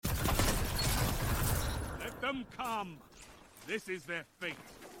them come. This is their fate.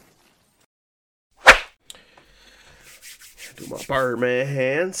 Do my Birdman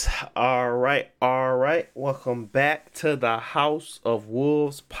hands. All right. Welcome back to the House of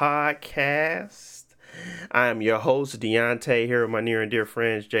Wolves podcast. I am your host, Deontay, here with my near and dear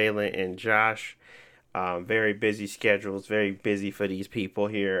friends, Jalen and Josh. Very busy schedules, very busy for these people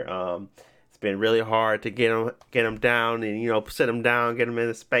here. It's been really hard to get them down and, sit them down, get them in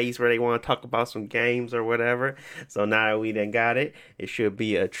a space where they want to talk about some games or whatever. So now that we done got it, it should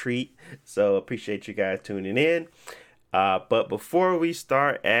be a treat. So appreciate you guys tuning in. But before we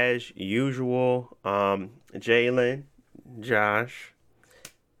start, as usual, Jalen, Josh,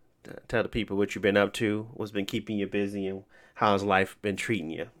 tell the people what you've been up to, what's been keeping you busy, and how's life been treating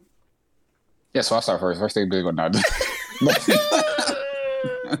you. Yeah, so I'll start first. First thing big or not.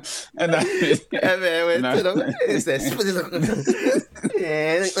 And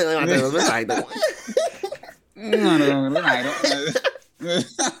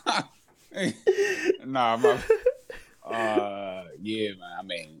yeah, man. I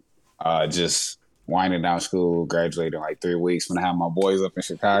mean, just winding down school, graduating in like 3 weeks. Gonna have my boys up in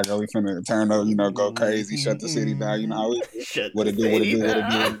Chicago. We finna turn up, go crazy, shut the city down. You know how we what it do. You know what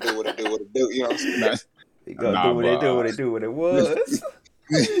I'm saying? You gonna do what it was.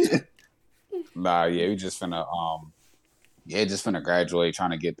 Yeah, we just finna graduate,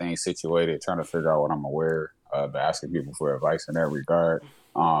 trying to get things situated, trying to figure out what I'm gonna wear. Been asking people for advice in that regard.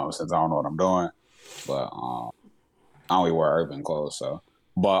 Since I don't know what I'm doing, but I only wear urban clothes, so.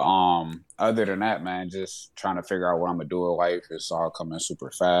 But other than that, man, just trying to figure out what I'm gonna do in life. It's all coming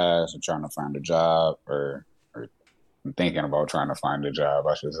super fast. I'm trying to find a job, or I'm thinking about trying to find a job,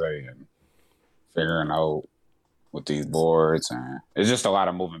 I should say, and figuring out with these boards, and it's just a lot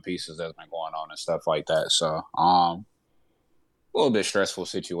of moving pieces that's been going on and stuff like that. So, a little bit stressful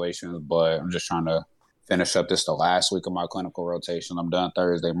situations, but I'm just trying to finish up this the last week of my clinical rotation. I'm done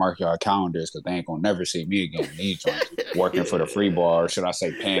Thursday. Mark y'all calendars because they ain't gonna never see me again. These joints working for the free ball, or should I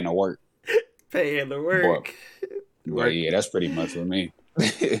say paying to work? Paying to work. But yeah, that's pretty much for me.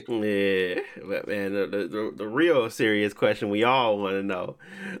 Yeah, but man, the real serious question we all want to know: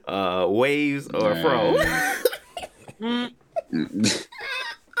 waves or fro?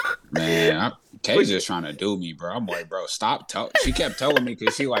 Man, Kay's just trying to do me, bro. I'm like, bro, stop. She kept telling me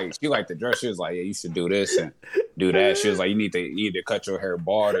because she liked the dress. She was like, yeah, you should do this and do that. She was like, you need to cut your hair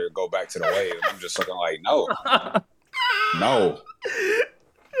bald or go back to the wave. I'm just looking like, no.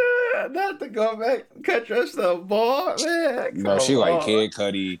 Not to go back and cut yourself bald, man. No, she like Kid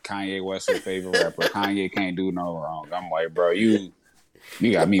Cudi, Kanye West, her favorite rapper. Kanye can't do no wrong. I'm like, bro, you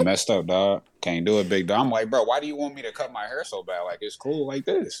got me messed up, dog. Can't do it, big dog. I'm like, bro, why do you want me to cut my hair so bad? Like, it's cool like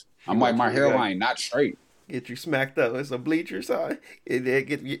this. I'm like, my hairline not straight. Get you smacked up with some bleachers on. And then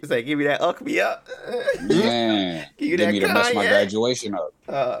give me that uck me up. Man. Give me to mess my graduation up.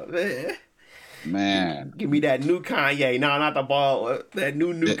 Oh, man. Give me that new Kanye. No, not the bald one. That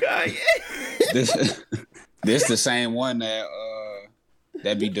new Kanye. This the same one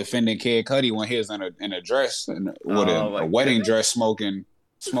that be defending Kid Cudi when he was in a dress and with a wedding dress smoking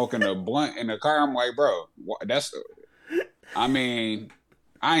a blunt in the car. I'm like, bro, I mean,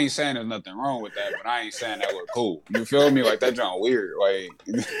 I ain't saying there's nothing wrong with that, but I ain't saying that look cool. You feel me? Like, that John weird. Like,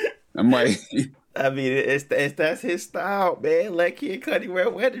 I'm like, I mean, that's his style, man. Let Kid Cudi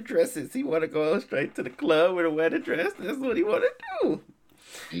wear wedding dresses. He want to go straight to the club with a wedding dress. That's what he want to do.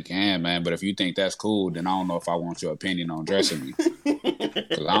 He can, man. But if you think that's cool, then I don't know if I want your opinion on dressing me.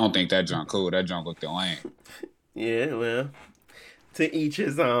 Because I don't think that junk cool. That junk looked lame. Yeah, well, to each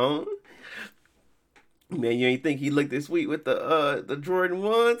his own. Man, you ain't think he looked this sweet with the Jordan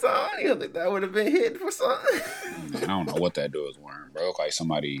 1s on? You don't think that would have been hidden for something? I don't know what that dude was wearing, bro. Like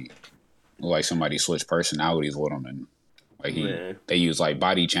somebody switched personalities with him, and like they used like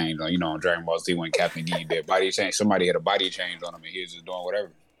body change on, on Dragon Ball Z when Captain D did body change. Somebody had a body change on him, and he was just doing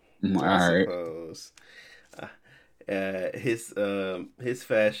whatever. I suppose. His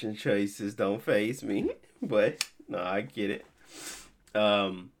fashion choices don't faze me, but no, I get it.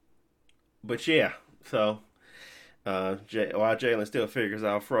 But yeah. So, while Jalen still figures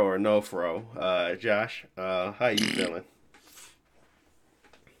out fro or no fro, Josh, how you feeling?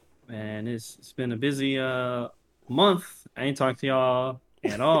 Man, it's been a busy month. I ain't talked to y'all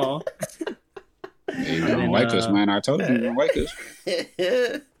at all. Hey, you don't like us, man. I told you don't like us.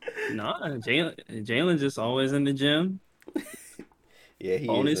 No, Jalen just always in the gym. Yeah, he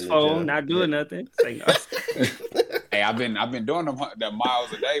on his phone, not doing nothing. Hey, I've been doing them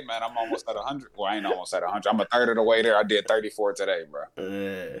miles a day, man. I'm almost at 100. Well, I ain't almost at 100. I'm a third of the way there. I did 34 today, bro.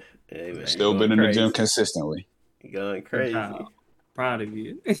 Hey, man, still been in the gym consistently. You're going crazy. Proud of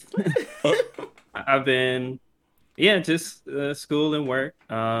you. I've been, yeah, just school and work.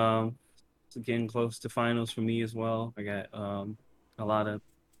 It's getting close to finals for me as well. I got a lot of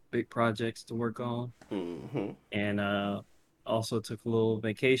big projects to work on, Hmm. and also took a little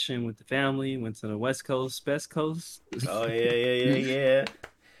vacation with the family. Went to the West Coast, Best Coast. Oh yeah, yeah, yeah, yeah.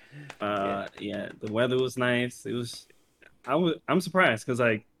 Yeah. Yeah, the weather was nice. It was. I'm surprised because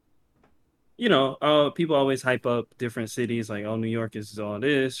people always hype up different cities like, oh, New York is all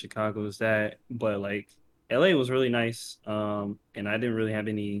this, Chicago is that, but like LA was really nice. And I didn't really have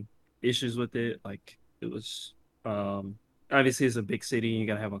any issues with it. Like it was, obviously it's a big city and you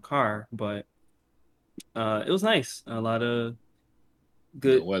gotta have a car, but it was nice. A lot of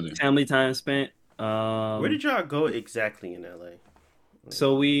Good good weather. family time spent. Where Um, did y'all go exactly in LA? Like,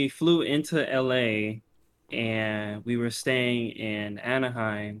 so we flew into LA and we were staying in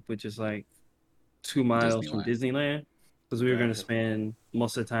Anaheim, which is like 2 miles from Disneyland. Disneyland, because we were gonna gotcha. spend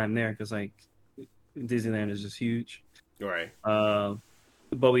most of the time there because like Disneyland is just huge. Right. Uh,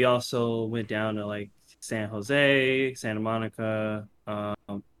 but we also went down to like San Jose, Santa Monica,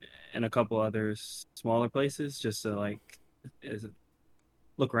 and a couple other smaller places just to like is-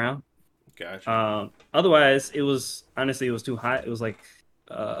 look around. Gotcha. Otherwise, it was too hot. It was like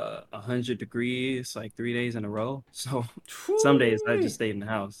 100 degrees like 3 days in a row. So some days I just Whew. stayed in the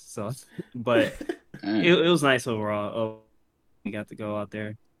house. So, but Dang. it was nice overall. Oh, we got to go out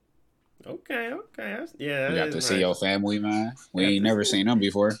there. Okay, okay. Yeah, You that got is to see nice. your family, man. We Got ain't to never see. seen them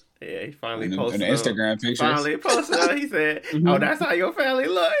before. Yeah, he finally In the posted up. Instagram pictures. Finally posted up. He said, "Oh, Hmm. that's how your family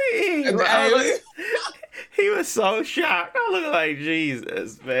look." Hey, He was so shocked. I look like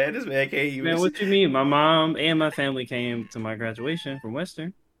Jesus, man. This man can't even. Man, what you mean? My mom and my family came to my graduation from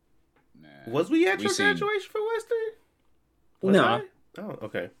Western. man, Was we at we your seen. graduation for Western? Was No, I? Oh,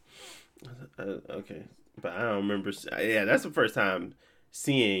 okay. Okay, but I don't remember. Yeah, that's the first time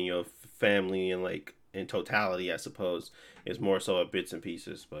seeing your family in like in totality. I suppose it's more so of bits and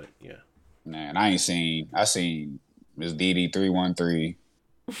pieces, but yeah. Man, I ain't seen. I seen Miss DD 313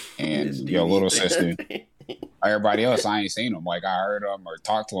 Miss and your Didi. little sister. Everybody else, I ain't seen them. Like I heard them or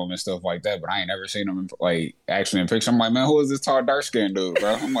talked to them and stuff like that, but I ain't never seen them like actually in picture. I'm like, man, who is this tall, dark skinned dude,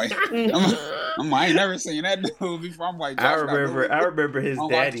 bro? I'm like, I ain't never seen that dude before. I'm like, I Josh got remember. dude I remember his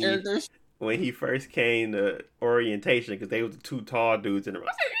unlocked daddy characters. when he first came to orientation because they was the two tall dudes in the room.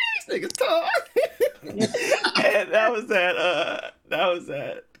 I said, "These niggas tall," and that was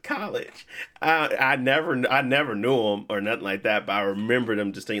at college. I never knew him or nothing like that, but I remembered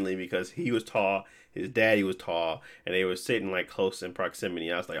him distinctly because he was tall. His daddy was tall, and they were sitting like close in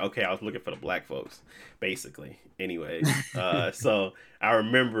proximity. I was like, okay, I was looking for the black folks, basically. Anyways, so I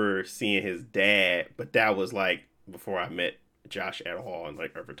remember seeing his dad, but that was like before I met Josh at all and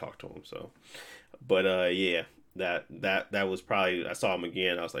like ever talked to him. So, but yeah, that was probably I saw him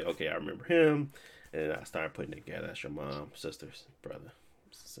again. I was like, okay, I remember him, and I started putting it together. That's your mom, sisters, brother.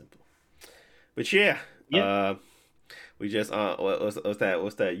 It's simple. But yeah, yeah, we just what's that?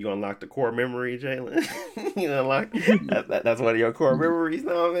 What's that? You unlock the core memory, Jalen. You unlock that's one of your core memories,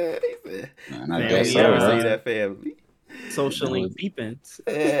 now, man. He said, Man, I man, family, guess we you so, never see bro. that family. social That link was, defense.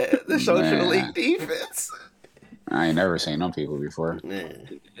 The social man, league defense. I ain't never seen them people before.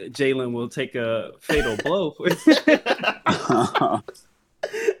 Man. Jalen will take a fatal blow.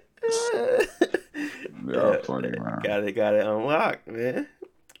 Y'all funny, man. Got it unlocked, man.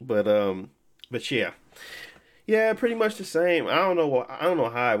 But yeah, yeah, pretty much the same. I don't know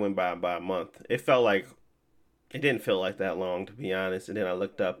how it went by a month. It felt like it didn't feel like that long, to be honest. And then I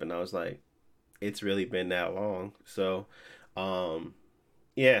looked up and I was like, it's really been that long. So, um,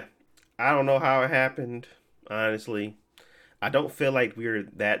 yeah, I don't know how it happened. Honestly, I don't feel like we're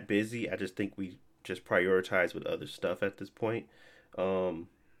that busy. I just think we just prioritize with other stuff at this point. Um,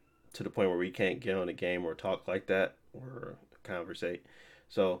 to the point where we can't get on a game or talk like that or conversate.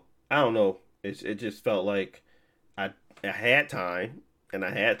 So I don't know. It just felt like I had time and I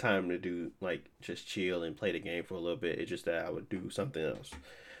had time to do like just chill and play the game for a little bit. It's just that I would do something else.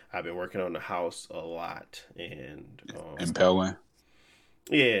 I've been working on the house a lot and Impelling.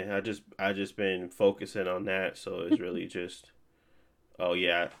 yeah, I just been focusing on that. So it's really just oh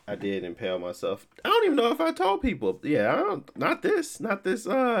yeah, I did impale myself. I don't even know if I told people. Yeah, I don't. Not this. Not this.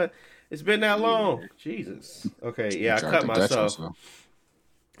 It's been that long. Yeah. Jesus. Okay. You Yeah, I tried cut to gut myself. yourself.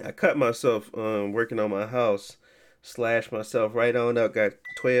 I cut myself. Working on my house. Slashed myself right on up. Got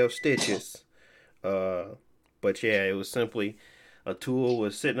 12 stitches. Uh, but yeah, it was simply a tool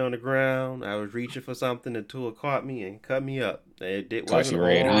was sitting on the ground. I was reaching for something. The tool caught me and cut me up. Caught Wasn't you on.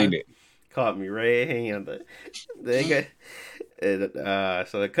 red-handed. Caught me red-handed. They got and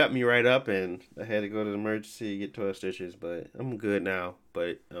so it cut me right up, and I had to go to the emergency get 12 stitches. But I'm good now.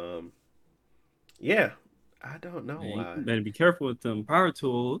 But Yeah, I don't know Man, why. you better be careful with them power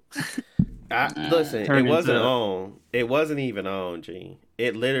tools. Listen, it Turn wasn't into on. It wasn't even on, G.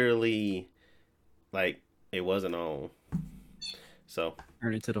 It literally, like, it wasn't on. So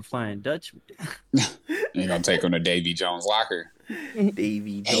turn into the Flying Dutchman. You're gonna take him to Davy Jones' locker.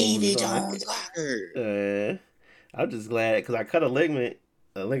 Davy Davy Jones Jones' locker. I'm just glad because I cut a ligament,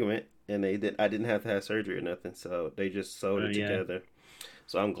 and I didn't have to have surgery or nothing, so they just sewed it Yeah. together.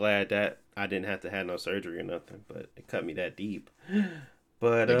 So I'm glad that I didn't have to have no surgery or nothing, but it cut me that deep.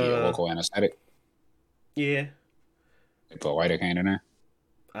 But They get a local anesthetic. yeah, They put lidocaine in there.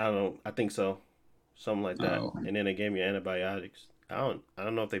 I think so, something like that. Oh, And then they gave me antibiotics. I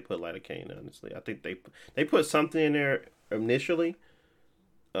don't know if they put lidocaine. Honestly, I think they put something in there initially,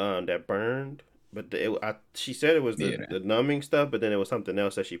 that burned. But she said it was the numbing stuff, but then it was something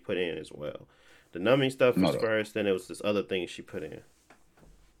else that she put in as well. The numbing stuff was first, then it was this other thing she put in.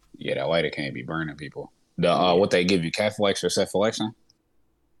 Yeah, that lidocaine be burning people. What they give you, Cefalex or Cephalexin?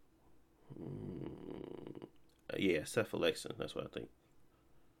 Yeah, cephalexin. That's what I think.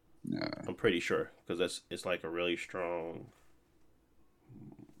 I'm pretty sure because it's like a really strong.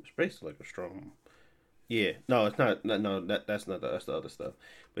 It's basically like a strong. Yeah, no, it's not. No, that's not that's the other stuff.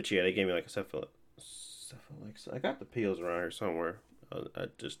 But yeah, they gave me like a cephalexin. I got the pills around here somewhere. I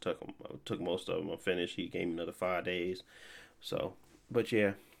just took them. I took most of them. I finished. He gave me another 5 days. So, but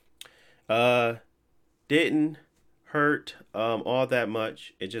yeah, didn't hurt all that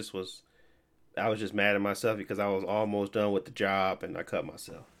much. It just was. I was just mad at myself because I was almost done with the job and I cut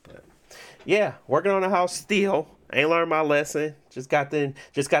myself. But yeah, working on the house still. Ain't learned my lesson. Just got the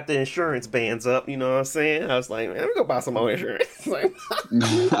insurance bands up. You know what I'm saying? I was like, man, let me go buy some more insurance. Like,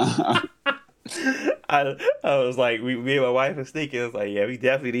 I was like, me and my wife and Sneaky was like, yeah, we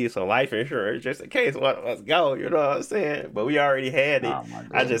definitely need some life insurance just in case one of us go. You know what I'm saying? But we already had it.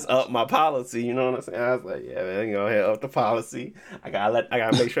 I just upped my policy. You know what I'm saying? I was like, yeah, man, go ahead, up the policy. I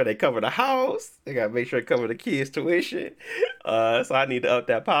gotta make sure they cover the house. I gotta make sure they cover the kids' tuition. So I need to up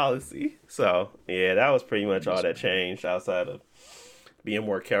that policy. So yeah, that was pretty much all that changed outside of being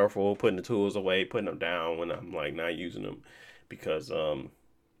more careful, putting the tools away, putting them down when I'm like not using them, because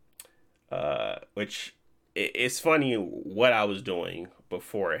which it's funny what I was doing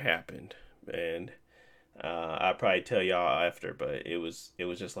before it happened, and I'll probably tell y'all after, but it was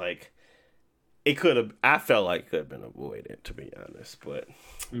just like it could have. I felt like it could have been avoided, to be honest, but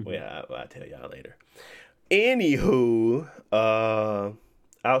well, I'll tell y'all later. Anywho,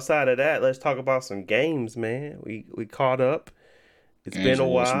 outside of that, let's talk about some games, man. We caught up. It's been a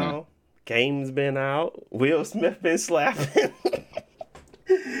while. Games been out. Will Smith been slapping.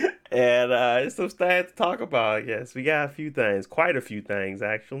 And it's some stuff to talk about, I guess. We got a few things, quite a few things,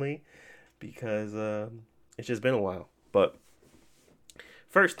 actually, because it's just been a while. But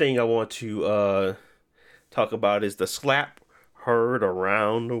first thing I want to talk about is the slap heard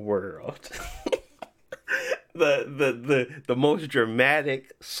around the world. the most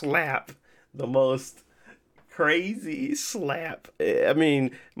dramatic slap, the most crazy slap. I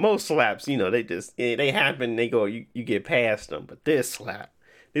mean, most slaps, they happen, they go, you get past them, but this slap.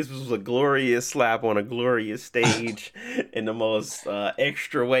 This was a glorious slap on a glorious stage in the most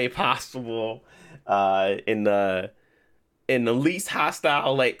extra way possible, in the least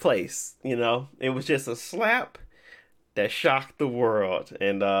hostile place. It was just a slap that shocked the world,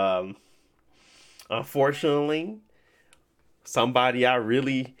 and unfortunately, somebody I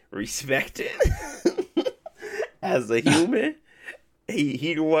really respected as a human,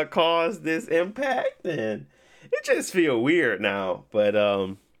 he the one caused this impact, and it just feel weird now. But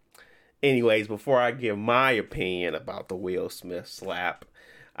anyways, before I give my opinion about the Will Smith slap,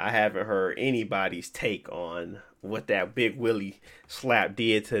 I haven't heard anybody's take on what that Big Willie slap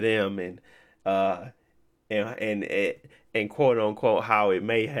did to them, and quote unquote how it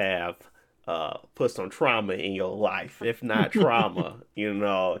may have put some trauma in your life. If not trauma,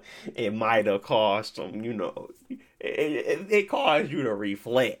 it might have caused some, it caused you to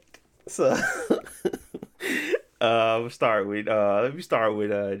reflect. So let me start with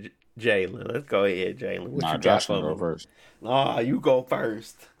Jalen. Let's go ahead, Jalen. What you Josh got can for go me? first. You go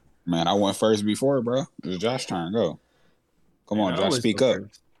first. Man, I went first before, bro. It's Josh's turn. Go. Come on, Josh. Speak up.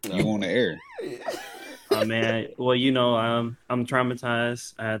 You on the air. Oh man, well I'm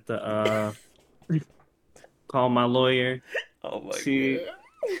traumatized. I had to call my lawyer. Oh my see god.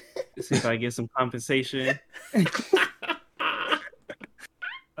 See if I get some compensation.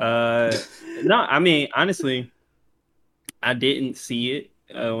 No, I mean honestly, I didn't see it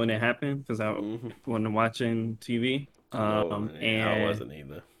when it happened because I wasn't watching TV. And I wasn't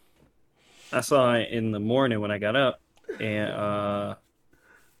either. I saw it in the morning when I got up, and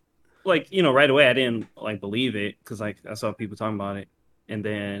like, right away I didn't like believe it because like I saw people talking about it, and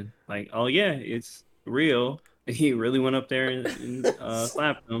then like, oh yeah, it's real. He really went up there and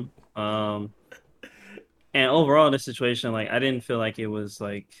slapped him. And overall, in this situation, like I didn't feel like it was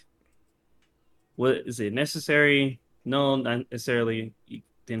like, what is it necessary? No, not necessarily. You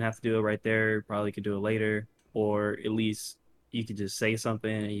didn't have to do it right there. Probably could do it later, or at least you could just say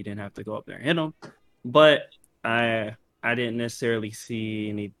something and you didn't have to go up there and hit him. But I didn't necessarily see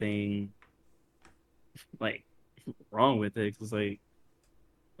anything like wrong with it because like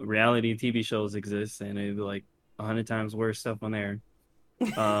reality TV shows exist and it'd be like 100 times worse stuff on there.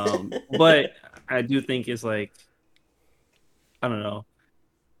 But I do think it's like, I don't know,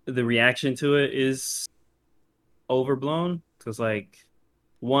 the reaction to it is overblown because like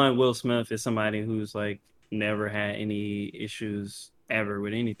one, Will Smith is somebody who's like never had any issues ever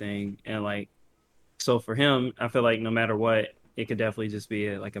with anything, and like so for him, I feel like no matter what, it could definitely just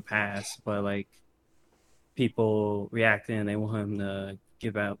be like a pass. But like people reacting, they want him to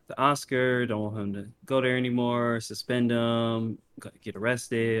give out the Oscar, don't want him to go there anymore, suspend him, get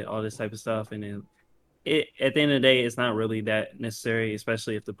arrested, all this type of stuff, and then at the end of the day, it's not really that necessary,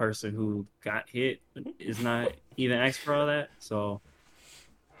 especially if the person who got hit is not even asked for all that. So,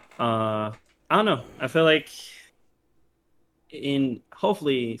 I don't know. I feel like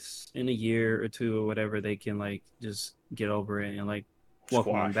hopefully in a year or two or whatever, they can like just get over it and like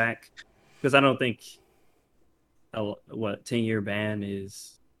welcome him back. Because I don't think 10-year ban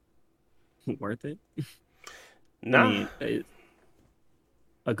is worth it. Nah. I mean,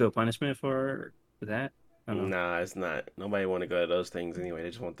 a good punishment for that. Nah, it's not. Nobody want to go to those things anyway. They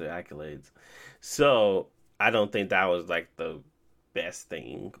just want the accolades. So I don't think that was like the best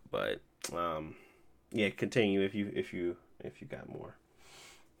thing. But yeah, continue if you got more.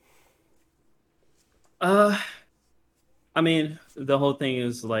 I mean, the whole thing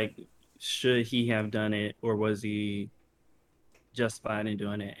is like, should he have done it or was he justified in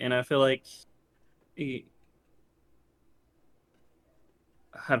doing it? And I feel like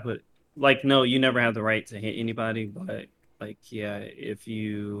how to put it? Like, no, you never have the right to hit anybody, but like, yeah, if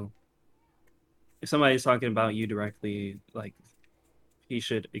somebody's talking about you directly, like he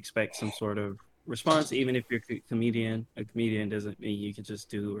should expect some sort of response, even if you're a comedian. A comedian doesn't mean you can just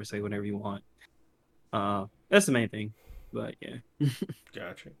do or say whatever you want. That's the main thing. But yeah.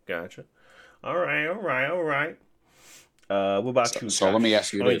 Gotcha. All right. What about you? So let me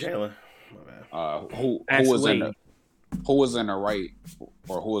ask you this: Jalen. who was in the right,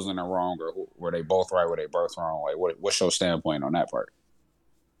 or who was in the wrong, or were they both right? Were they both wrong? Like, what's your standpoint on that part?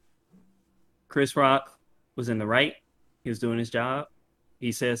 Chris Rock was in the right. He was doing his job.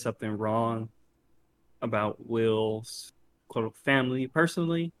 He said something wrong about Will's quote family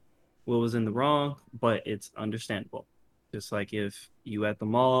personally. Will was in the wrong, but it's understandable. Just like if you at the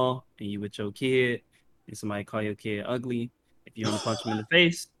mall and you with your kid and somebody call your kid ugly, if you want to punch him in the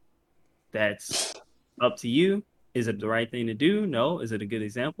face, that's up to you. Is it the right thing to do? No. Is it a good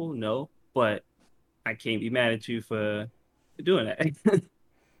example? No. But I can't be mad at you for doing that.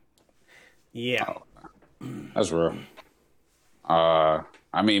 Yeah. That's real. I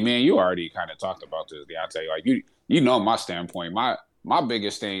mean, man, you already kind of talked about this, Deontay. Like, you know my standpoint. My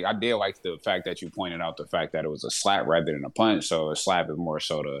biggest thing, I did like the fact that you pointed out the fact that it was a slap rather than a punch. So a slap is more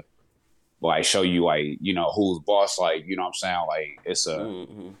so to like show you like, you know, who's boss. Like, you know what I'm saying? Like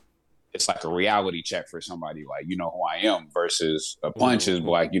it's like a reality check for somebody, like, you know who I am, versus a punch is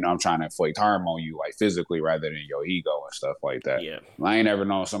like, you know, I'm trying to inflict harm on you, like physically rather than your ego and stuff like that. Yeah. I ain't ever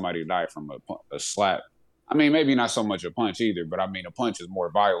known somebody die from a slap. I mean, maybe not so much a punch either, but I mean, a punch is more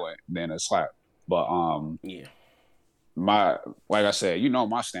violent than a slap. But yeah. Like I said, you know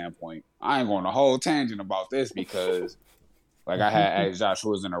my standpoint. I ain't going a whole tangent about this because, like I had asked Josh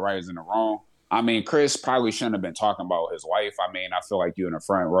who was in the right, is in the wrong. I mean, Chris probably shouldn't have been talking about his wife. I mean, I feel like you in the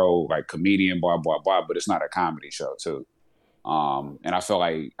front row, like comedian, blah, blah, blah, but it's not a comedy show too. And I feel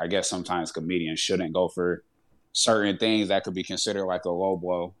like, I guess sometimes comedians shouldn't go for certain things that could be considered like a low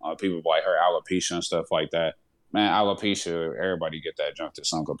blow. People like her alopecia and stuff like that. Man, alopecia, everybody get that junk to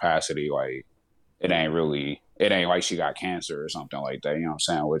some capacity. Like, it ain't like she got cancer or something like that. You know what I'm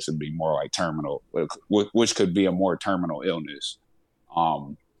saying? Which would be more like terminal, which could be a more terminal illness.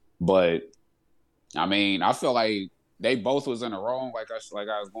 But I mean, I feel like they both was in the wrong, like I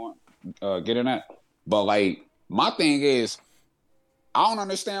was going getting at. But like, my thing is, I don't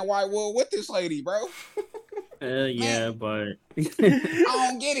understand why Will with this lady, bro. Yeah, but I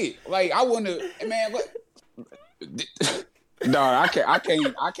don't get it. Like, I wouldn't have, man. No, I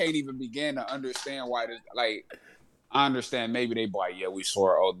can't even begin to understand why this. Like, I understand maybe they be like, yeah, we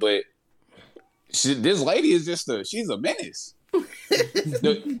sore old, but this lady is she's a menace.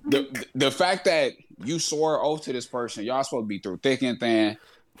 The fact that you swore oath to this person, y'all supposed to be through thick and thin.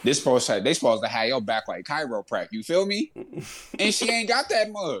 They supposed to have your back like chiropractic. You feel me? And she ain't got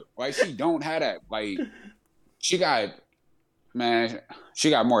that mug. Like she don't have that. Like she got she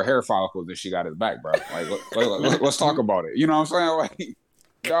got more hair follicles than she got his back, bro. Like let's talk about it. You know what I'm saying? Like,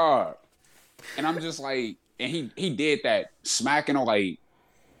 dog. And I'm just like, and he did that smacking her. Like,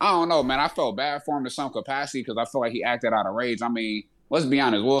 I don't know, man. I felt bad for him in some capacity because I feel like he acted out of rage. I mean, let's be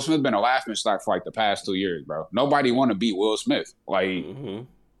honest. Will Smith's been a laughingstock for like the past 2 years, bro. Nobody want to beat Will Smith. Like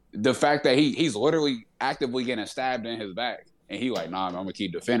the fact that he's literally actively getting stabbed in his back, and he like, nah, man, I'm gonna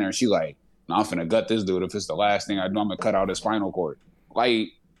keep defending her. She like, nah, I'm finna gut this dude. If it's the last thing I do, I'm gonna cut out his spinal cord. Like,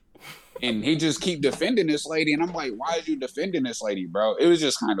 and he just keep defending this lady, and I'm like, why is you defending this lady, bro? It was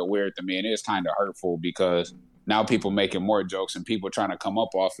just kind of weird to me, and it's kind of hurtful because now people making more jokes and people trying to come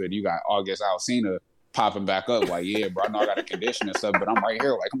up off it. You got August Alsina popping back up, like, yeah, bro, I know I got a condition and stuff, but I'm right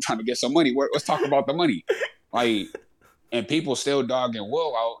here, like, I'm trying to get some money. Let's talk about the money, like, and people still dogging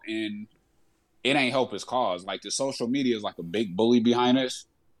Will out, and it ain't help his cause. Like, the social media is like a big bully behind us,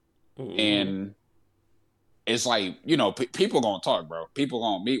 and it's like, you know, people gonna talk, bro. People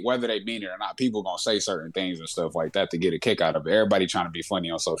gonna meet, whether they mean it or not. People gonna say certain things and stuff like that to get a kick out of it. Everybody trying to be funny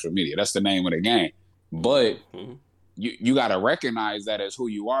on social media. That's the name of the game. But you got to recognize that as who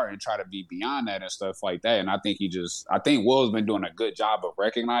you are and try to be beyond that and stuff like that. And I think Will's been doing a good job of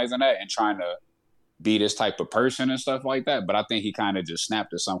recognizing that and trying to be this type of person and stuff like that. But I think he kind of just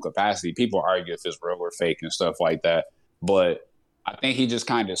snapped to some capacity. People argue if it's real or fake and stuff like that. But I think he just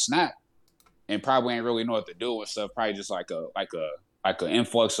kind of snapped and probably ain't really know what to do with stuff. Probably just like an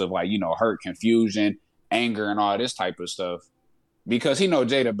influx of, like, you know, hurt, confusion, anger, and all this type of stuff. Because he know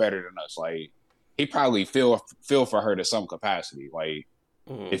Jada better than us. Like, he probably feel for her to some capacity. Like,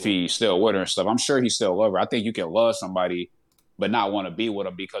 if he's still with her and stuff, I'm sure he still love her. I think you can love somebody but not want to be with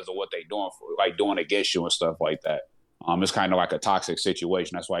them because of what they doing doing against you and stuff like that. It's kind of like a toxic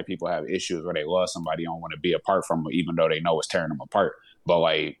situation. That's why people have issues where they love somebody, don't want to be apart from them, even though they know it's tearing them apart. But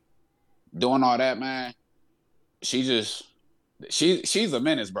like, doing all that, man, she's a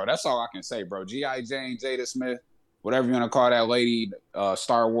menace, bro. That's all I can say, bro. G.I. Jane, Jada Smith, whatever you want to call that lady,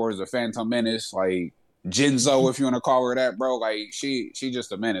 Star Wars, the Phantom Menace, like Jinzo, if you want to call her that, bro. Like, she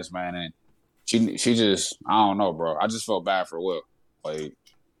just a menace, man. And she just, I don't know, bro. I just felt bad for Will. Like,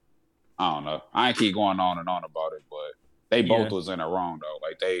 I don't know. I ain't keep going on and on about it, but they both was in the wrong, though.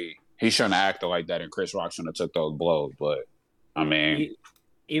 Like, he shouldn't have acted like that, and Chris Rock shouldn't have took those blows. But I mean,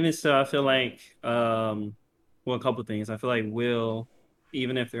 even so, I feel like, well, a couple of things. I feel like Will,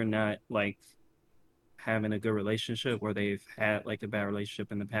 even if they're not like having a good relationship, where they've had like a bad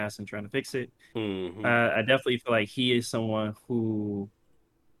relationship in the past and trying to fix it, I definitely feel like he is someone who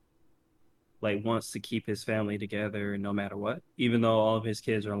like wants to keep his family together no matter what. Even though all of his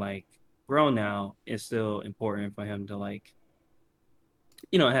kids are like grown now, it's still important for him to, like,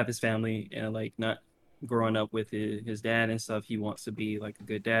 you know, have his family and like not growing up with his dad and stuff. He wants to be like a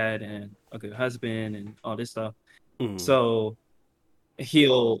good dad and a good husband and all this stuff. So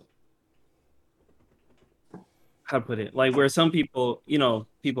he'll, how to put it, like, where some people, you know,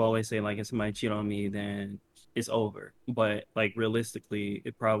 people always say like, if somebody cheat on me, then it's over. But like, realistically,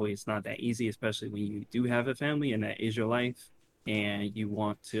 it's not that easy, especially when you do have a family and that is your life, and you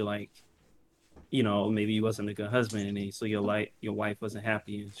want to, like, you know, maybe you wasn't a good husband, and so your wife wasn't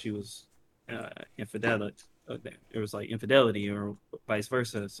happy and she was infidelity. It was like infidelity or vice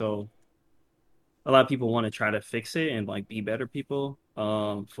versa. So a lot of people want to try to fix it and like be better people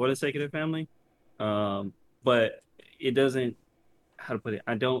for the sake of their family. But it doesn't, how to put it,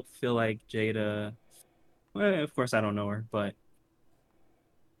 I don't feel like Jada, well, of course I don't know her, but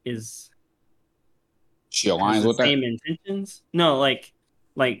she aligns with that? Same intentions? No, like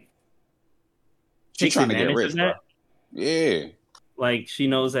she's trying to get rich, bro. Yeah. Like, she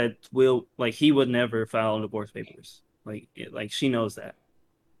knows that Will, like, he would never file divorce papers. Like, she knows that.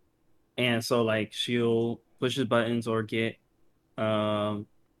 And so, like, she'll push his buttons or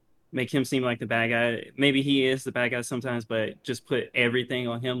make him seem like the bad guy. Maybe he is the bad guy sometimes, but just put everything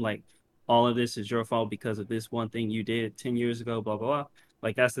on him. Like, all of this is your fault because of this one thing you did 10 years ago, blah, blah, blah.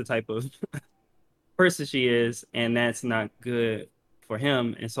 Like, that's the type of person she is, and that's not good for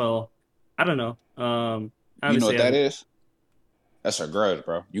him. And so, I don't know. You know what that is? That's a grudge,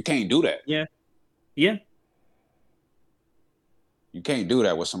 bro. You can't do that. Yeah. You can't do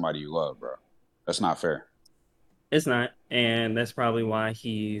that with somebody you love, bro. That's not fair. It's not, and that's probably why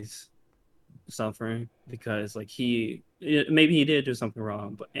he's suffering, because like maybe he did do something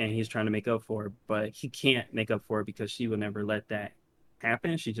wrong, and he's trying to make up for it, but he can't make up for it because she would never let that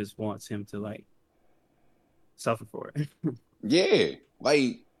happen. She just wants him to like suffer for it. Yeah,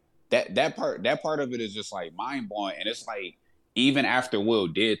 like that part of it is just like mind blowing, and it's like even after Will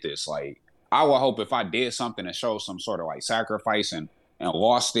did this, like I would hope if I did something and show some sort of like sacrifice and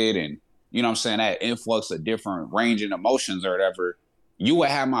lost it, and you know what I'm saying, that influx of different range and emotions or whatever, you would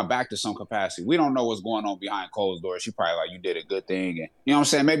have my back to some capacity. We don't know what's going on behind closed doors. She probably like, you did a good thing, and you know what I'm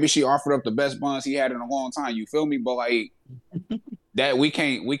saying. Maybe she offered up the best buns he had in a long time. You feel me? But like that, we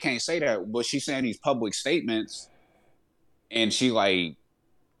can't say that. But she's saying these public statements, and she like,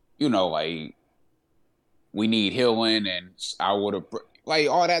 you know, like we need healing, and I would have like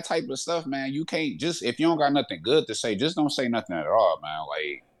all that type of stuff, man. You can't just, if you don't got nothing good to say, just don't say nothing at all, man.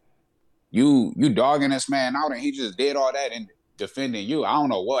 Like you dogging this man out, and he just did all that and defending you. I don't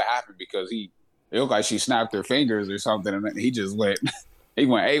know what happened because it looked like she snapped her fingers or something, and then he just went he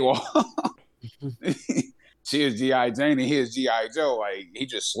went AWOL. She is G.I. Jane and he is G.I. Joe. Like he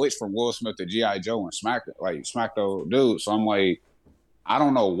just switched from Will Smith to G.I. Joe and smacked the dude. So I'm like, I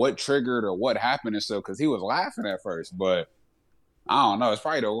don't know what triggered or what happened and stuff because he was laughing at first, but I don't know. It's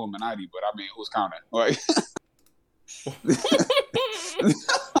probably the Illuminati, but I mean, who's counting? Like,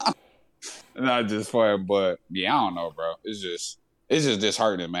 not just fun, but yeah, I don't know, bro. It's just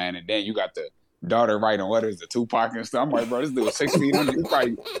disheartening, man. And then you got the daughter writing letters to Tupac and stuff. I'm like, bro, this dude is 6 feet under.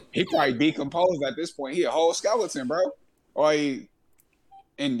 He probably decomposed at this point. He a whole skeleton, bro. Like,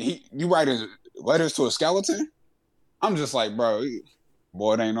 and you writing letters to a skeleton? I'm just like, bro,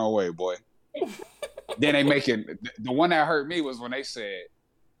 boy, it ain't no way, boy. Then they making the one that hurt me was when they said,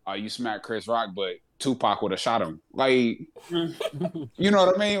 you smacked Chris Rock, but Tupac would have shot him. Like, you know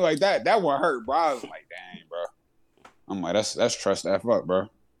what I mean? Like that one hurt, bro. I was like, dang, bro. I'm like, that's trust F up, bro.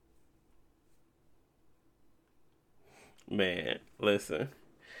 Man, listen.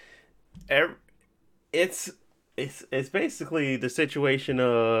 It's basically the situation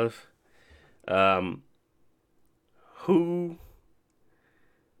of who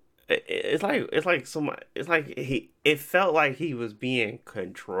it felt like he was being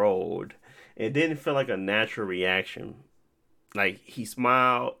controlled. It didn't feel like a natural reaction. Like he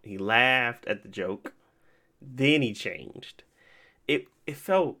smiled, he laughed at the joke, then he changed. It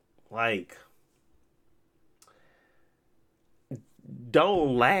felt like,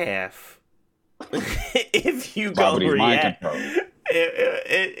 don't laugh if you go react.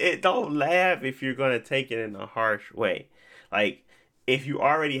 It don't laugh if you're gonna take it in a harsh way. Like if you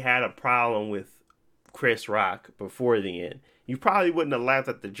already had a problem with Chris Rock before the end, you probably wouldn't have laughed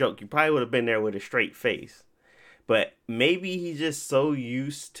at the joke. You probably would have been there with a straight face. But maybe he's just so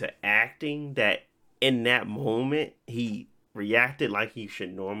used to acting that in that moment he reacted like he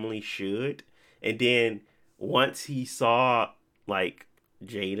should. And then once he saw like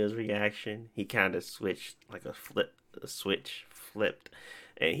Jada's reaction, he kind of switched, like a switch flipped,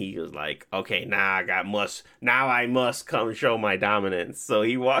 and he was like, okay, now I must come show my dominance. So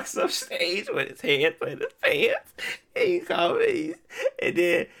he walks up stage with his hands in his pants, and he comes, and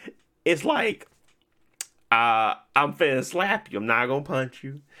then it's like, I'm finna slap you. I'm not gonna punch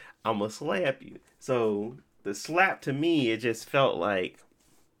you. I'm gonna slap you. So the slap, to me, it just felt like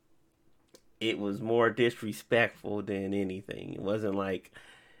it was more disrespectful than anything. It wasn't like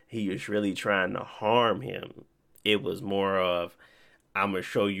he was really trying to harm him. It was more of, I'm going to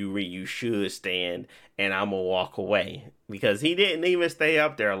show you where you should stand, and I'm going to walk away. Because he didn't even stay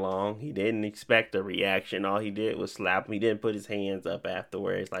up there long. He didn't expect a reaction. All he did was slap him. He didn't put his hands up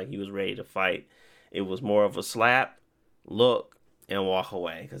afterwards like he was ready to fight. It was more of a slap, look, and walk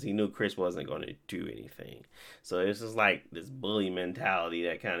away. Because he knew Chris wasn't going to do anything. So it's just like this bully mentality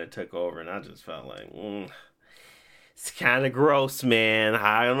that kind of took over. And I just felt like, it's kind of gross, man.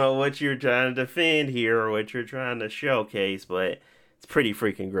 I don't know what you're trying to defend here or what you're trying to showcase, but it's pretty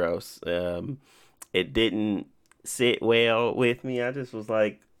freaking gross. It didn't sit well with me. I just was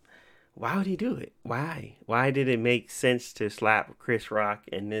like, why would he do it? Why? Why did it make sense to slap Chris Rock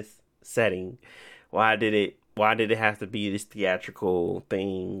in this setting? Why did it have to be this theatrical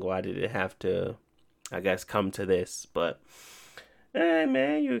thing? Why did it have to, I guess, come to this? But hey,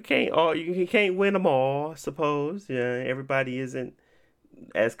 man, you can't win them all, I suppose. Yeah, everybody isn't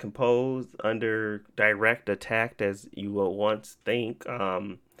as composed under direct attack as you would once think.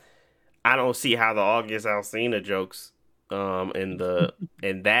 I don't see how the August Alsina jokes and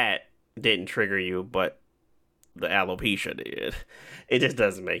that didn't trigger you, but the alopecia did. It just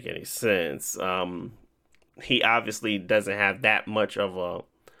doesn't make any sense. He obviously doesn't have that much of a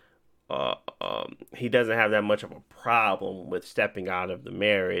problem with stepping out of the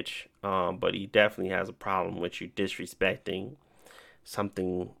marriage, but he definitely has a problem with you disrespecting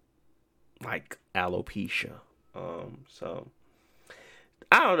something like alopecia. So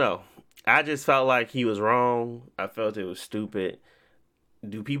I don't know. I just felt like he was wrong. I felt it was stupid.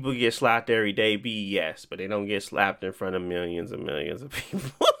 Do people get slapped every day? Yes, but they don't get slapped in front of millions and millions of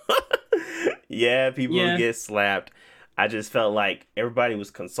people. Yeah, people get slapped. I just felt like everybody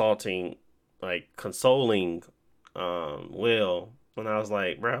was consoling Will, when I was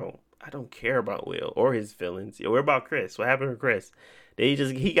like, bro, I don't care about Will or his feelings. What about Chris? What happened to Chris?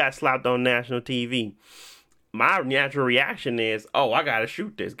 He got slapped on national TV. My natural reaction is, oh, I gotta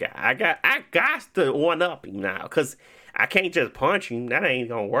shoot this guy. I got to one up him now, because I can't just punch him. That ain't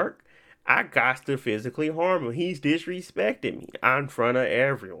gonna work. I got to physically harm him. He's disrespecting me in front of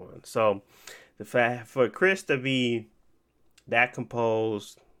everyone. So the fact for Chris to be that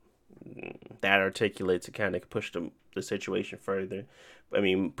composed, that articulate, to kind of push the situation further,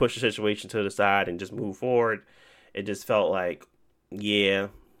 push the situation to the side and just move forward, it just felt like, yeah,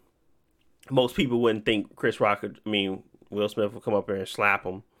 most people wouldn't think Will Smith would come up here and slap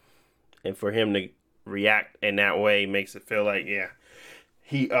him. And for him to react in that way makes it feel like, yeah,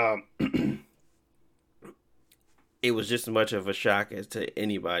 he, it was just as much of a shock as to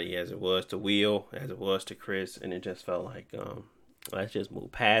anybody as it was to Will, as it was to Chris. And it just felt like, let's just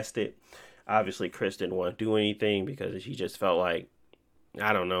move past it. Obviously, Chris didn't want to do anything because he just felt like,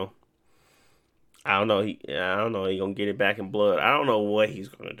 I don't know. He gonna get it back in blood. I don't know what he's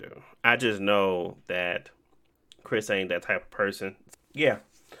gonna do. I just know that Chris ain't that type of person. Yeah,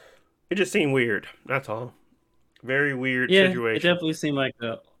 it just seemed weird. That's all. Very weird situation. It definitely seemed like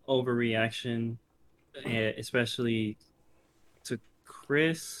an overreaction, especially to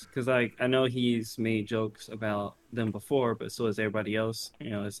Chris, because I know he's made jokes about them before, but so has everybody else.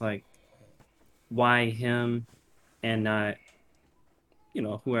 It's like, why him and not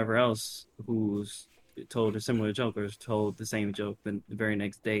whoever else who's told a similar joke or told the same joke the very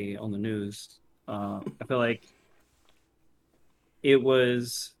next day on the news. I feel like it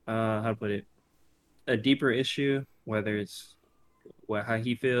was, how to put it, a deeper issue, whether it's how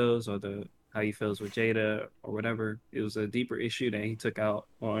he feels or how he feels with Jada or whatever. It was a deeper issue that he took out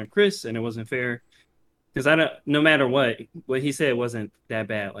on Chris, and it wasn't fair. Because no matter what he said wasn't that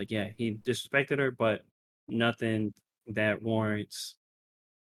bad. Like, yeah, he disrespected her, but nothing that warrants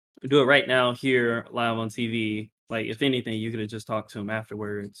do it right now here live on TV. Like, if anything, you could have just talked to him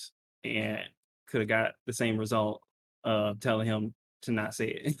afterwards and could have got the same result of telling him to not say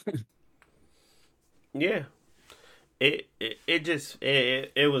it. Yeah. It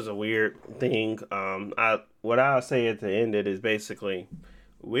was a weird thing. What I'll say at the end of it is basically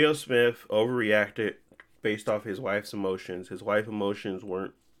Will Smith overreacted based off his wife's emotions. His wife's emotions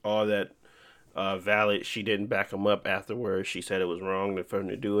weren't all that valid. She didn't back him up afterwards. She said it was wrong for him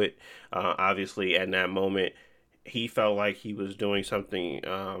to do it. Obviously, at that moment, he felt like he was doing something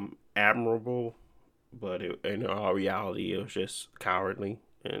admirable, but in all reality, it was just cowardly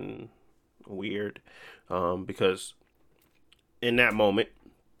and weird. Because in that moment,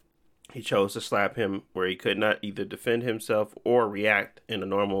 he chose to slap him where he could not either defend himself or react in a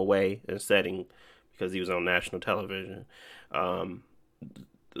normal way and setting, because he was on national television.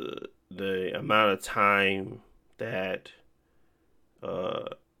 The amount of time that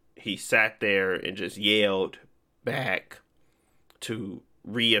he sat there and just yelled back to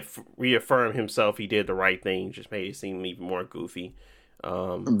reaffirm himself he did the right thing just made it seem even more goofy.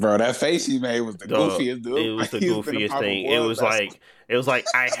 Bro, that face he made was the goofiest, dude. It was the goofiest thing. It was like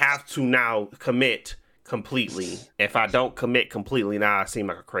I have to now commit completely. If I don't commit completely now, I seem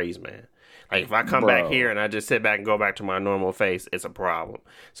like a crazy man. Like, if I come back here and I just sit back and go back to my normal face, it's a problem.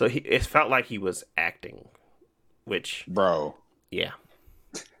 So it felt like he was acting, which, yeah.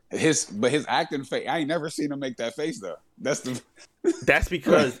 His acting face, I ain't never seen him make that face though. That's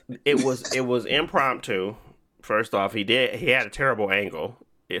because it was impromptu. First off, he had a terrible angle.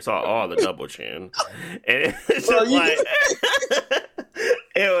 It saw all the double chin, and it's just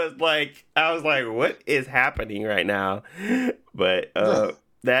it was like, I was like, what is happening right now? But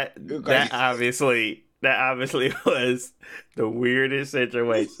that obviously was the weirdest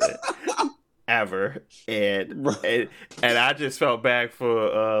situation ever, and I just felt bad for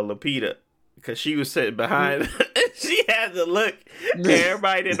Lupita, because she was sitting behind. She had to look, and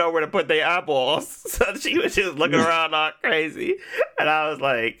everybody didn't know where to put their eyeballs, so she was just looking around all crazy. And I was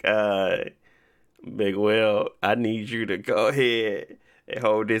like, Big Will, I need you to go ahead and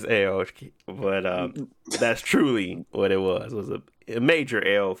hold this L. But that's truly what it was. It was a major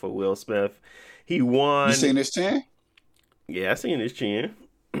L for Will Smith. He won. You seen his chin? Yeah, I seen his chin.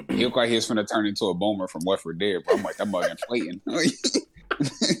 He looked like he was finna turn into a boomer from West Virginia, bro. I'm like, that mug inflating.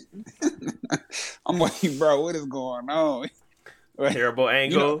 I'm like, bro, what is going on? Terrible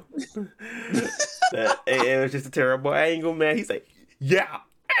angle. It was just a terrible angle, man. He's like, yeah.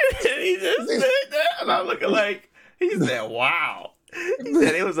 he just said that, and I'm looking like, he said, wow. He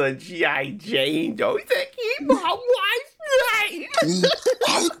said it was a G.I. Jane joke. He said, keep my wife's name.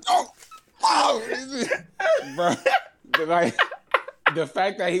 Bro, like, the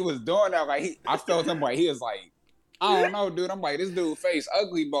fact that he was doing that, like, I felt him like, he was like, I don't know, dude. I'm like, this dude face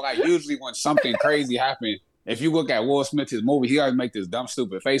ugly, but like, usually when something crazy happens, if you look at Will Smith's movie, he always make this dumb,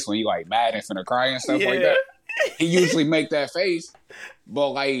 stupid face when he like mad and finna cry and stuff like that. He usually make that face, but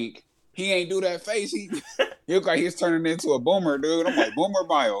like, he ain't do that face. He look like he's turning into a boomer, dude. I'm like, boomer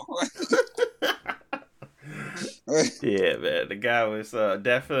bio. Yeah, man. The guy was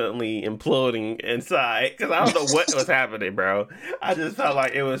definitely imploding inside because I don't know what was happening, bro. I just felt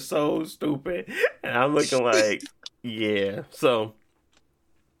like it was so stupid. And I'm looking like, yeah. So,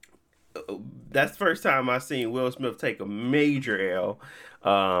 that's the first time I seen Will Smith take a major L.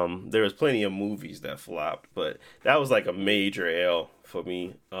 There was plenty of movies that flopped, but that was like a major L for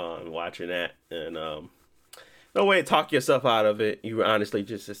me watching that. And no way to talk yourself out of it. You honestly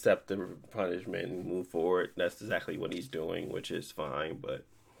just accept the punishment and move forward. That's exactly what he's doing, which is fine. But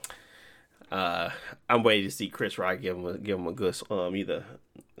I'm waiting to see Chris Rock give him a good either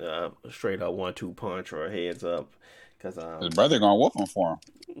straight up 1-2 punch or a heads up. Cause his brother gonna whoop him for him.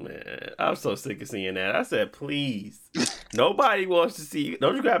 Man, I'm so sick of seeing that. I said, please, nobody wants to see.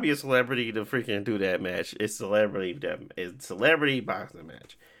 Don't you gotta be a celebrity to freaking do that match? It's celebrity boxing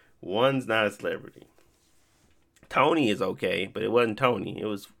match. One's not a celebrity. Tony is okay, but it wasn't Tony. It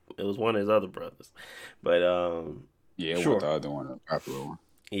was one of his other brothers. But yeah, sure. the other one, the popular one.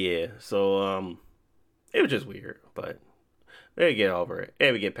 Yeah, so it was just weird, but we get over it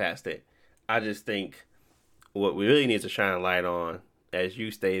and we get past it. I just think what we really need to shine a light on, as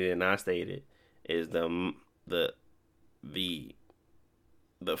you stated and I stated, is the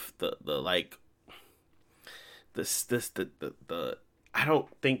I don't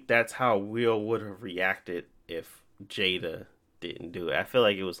think that's how Will would have reacted if Jada didn't do it. I feel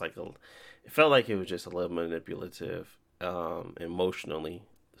like it was it felt like it was just a little manipulative, emotionally.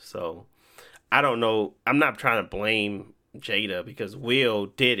 So I don't know. I'm not trying to blame Jada because Will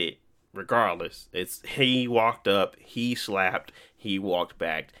did it regardless. He walked up, he slapped, he walked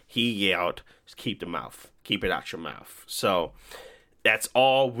back, he yelled, keep it out your mouth. So that's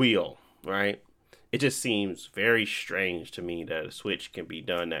all Will, right? It just seems very strange to me that a switch can be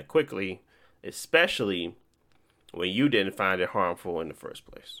done that quickly, especially when you didn't find it harmful in the first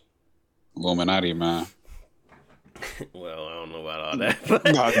place. Illuminati, man. Well, I don't know about all that. But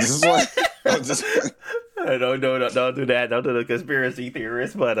No, this is what. don't do that. Don't do the conspiracy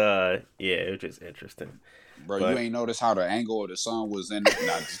theorists. But yeah, it was just interesting. Bro, But- you ain't noticed how the angle of the sun was in.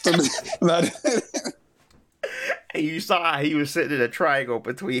 And you saw how he was sitting in a triangle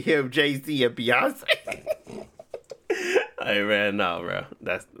between him, Jay-Z, and Beyonce. Hey man, no, bro,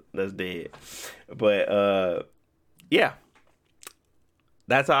 that's dead. But yeah,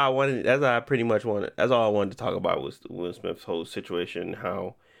 that's all I wanted. That's all I pretty much wanted. That's all I wanted to talk about was Will Smith's whole situation,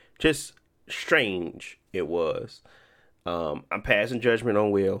 how just strange it was. I'm passing judgment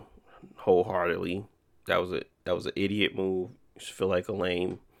on Will wholeheartedly. That was an idiot move. You feel like a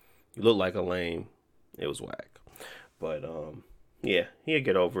lame. You look like a lame. It was whack. But yeah, he'll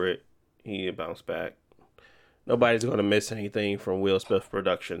get over it. He'll bounce back. Nobody's gonna miss anything from Will Smith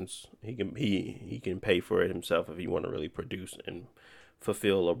Productions. He can pay for it himself if he want to really produce and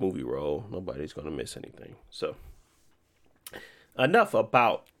fulfill a movie role. Nobody's gonna miss anything. So enough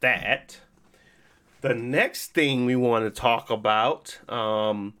about that. The next thing we want to talk about,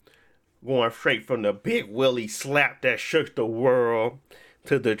 going straight from the big Willie slap that shook the world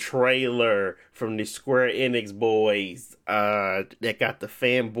to the trailer from the Square Enix boys that got the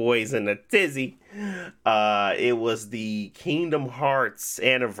fanboys in a tizzy. It was the Kingdom Hearts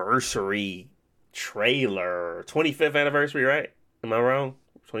anniversary trailer. 25th anniversary, right? Am I wrong?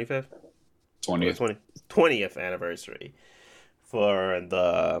 25th? 20th anniversary for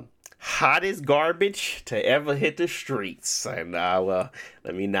the hottest garbage to ever hit the streets. And well,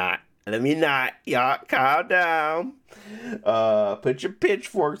 let me not. Y'all calm down. Put your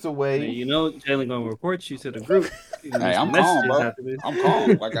pitchforks away. Hey, you know, Jalen gonna report you to the group. Hey, I'm calm, bro. I'm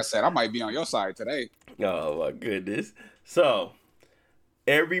calm. Like I said, I might be on your side today. Oh my goodness. So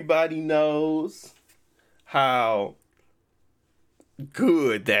everybody knows how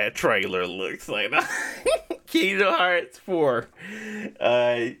good that trailer looks like. Kingdom Hearts 4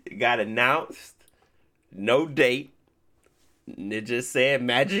 got announced. No date. It just said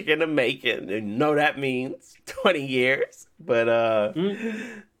magic in the making. You know that means 20 years. But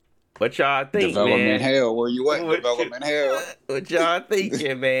what y'all think, Development man? hell, where you at? Development hell. What y'all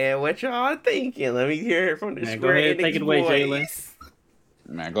thinking, man? What y'all thinking? Let me hear it from the Man, go Square ahead, Enix take it away, boys.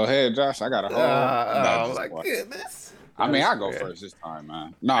 Man, go ahead, Josh. I got a whole. Oh my goodness. I mean, I'll go Yeah. first this time,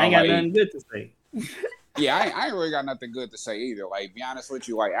 man. No, I ain't got nothing good to say. Yeah, I ain't really got nothing good to say either. Like, be honest with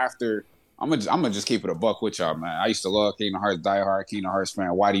you, like after I'm gonna just keep it a buck with y'all, man. I used to love Kingdom Hearts, diehard Kingdom Hearts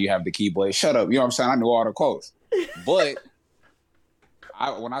fan. Why do you have the Keyblade? Shut up, you know what I'm saying? I knew all the quotes, but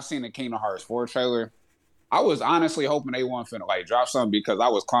when I seen the Kingdom Hearts 4 trailer, I was honestly hoping they weren't finna like drop something because I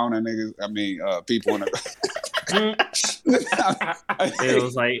was clowning niggas. I mean, people in the. It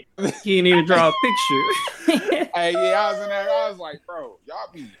was like he didn't even draw a picture. Hey, yeah, I was in there. I was like, bro,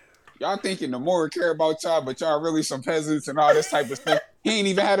 y'all thinking the more we care about y'all, but y'all really some peasants and all this type of stuff. He ain't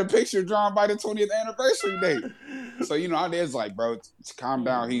even had a picture drawn by the 20th anniversary date. So, I was like, bro, calm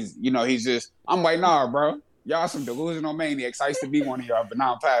down. He's just, I'm like, nah, bro. Y'all some delusional maniacs. I used to be one of y'all, but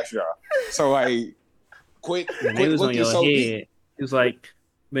now I'm past y'all. So, like, quit looking so deep. It was like,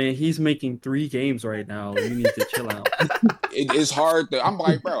 man, he's making 3 games right now. You need to chill out. It's hard to. I'm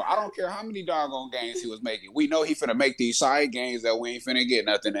like, bro, I don't care how many doggone games he was making. We know he finna make these side games that we ain't finna get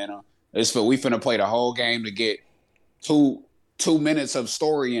nothing in them. We finna play the whole game to get 2 minutes of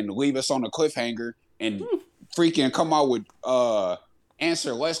story and leave us on a cliffhanger and freaking come out with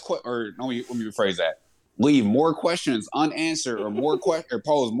answer less or let me rephrase that. Leave more questions unanswered or or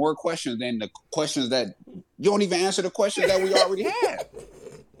pose more questions than the questions that you don't even answer the questions that we already have.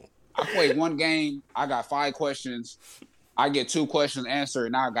 I played one game, I got 5 questions. I get 2 questions answered,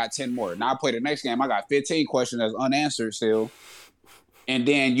 and now I got 10 more. Now I play the next game, I got 15 questions that's unanswered still. And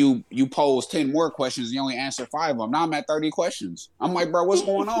then you pose 10 more questions, you only answer 5 of them. Now I'm at 30 questions. I'm like, bro, what's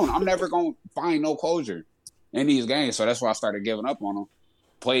going on? I'm never going to find no closure in these games. So that's why I started giving up on them.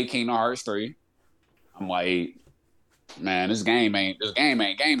 Played Kingdom Hearts 3. I'm like, man, this game ain't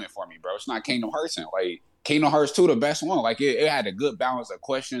gaming for me, bro. It's not Kingdom Hearts. Like, Kingdom Hearts 2, the best one. Like, it had a good balance of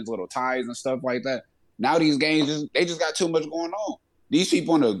questions, little ties and stuff like that. Now these games, they just got too much going on. These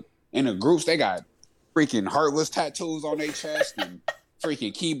people in the groups, they got freaking heartless tattoos on their chest and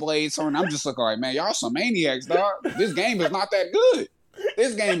freaking keyblades on. I'm just looking like, man, y'all some maniacs, dog. This game is not that good.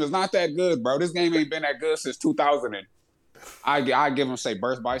 This game is not that good, bro. This game ain't been that good since 2000. And I give them, say,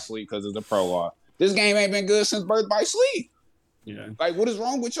 Birth by Sleep because it's a prologue. This game ain't been good since Birth by Sleep. Yeah. Like, what is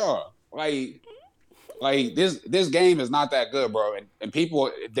wrong with y'all? Like this game is not that good, bro. And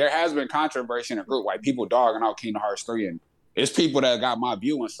people, there has been controversy in the group, like people dogging out Kingdom Hearts 3, and it's people that got my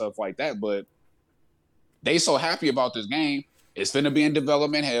view and stuff like that. But they so happy about this game. It's finna be in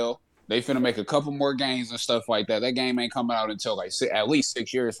development hell. They finna make a couple more games and stuff like that. That game ain't coming out until like at least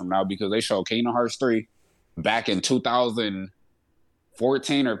 6 years from now because they showed Kingdom Hearts 3 back in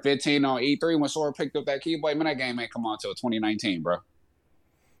 2014 or 15 on E3 when Sora picked up that Keyblade. Man, that game ain't come out until 2019, bro.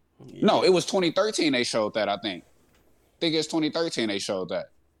 Yeah. No, it was 2013 they showed that, I think. I think it's 2013 they showed that.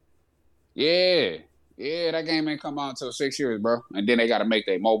 Yeah, that game ain't come out until 6 years, bro. And then they got to make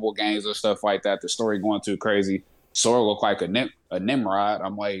their mobile games and stuff like that. The story going too crazy. Sora look like a Nimrod.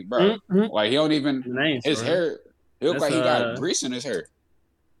 I'm like, bro, like he don't even, his hair, he look like he got grease in his hair.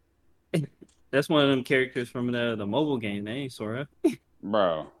 That's one of them characters from the mobile game, ain't Sora?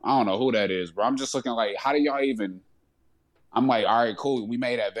 Bro, I don't know who that is, bro. I'm just looking like, how do y'all even... I'm like, all right, cool. We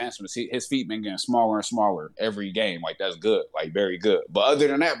made advancements. His feet been getting smaller and smaller every game. Like, that's good. Like, very good. But other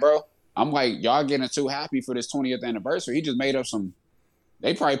than that, bro, I'm like, y'all getting too happy for this 20th anniversary. He just made up some...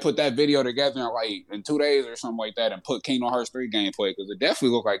 They probably put that video together in 2 days or something like that and put Kingdom Hearts 3 gameplay because it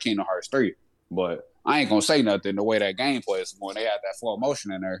definitely looked like Kingdom Hearts 3. But I ain't going to say nothing the way that gameplay is more. They had that flow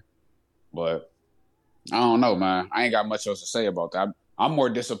motion in there. But I don't know, man. I ain't got much else to say about that. I'm more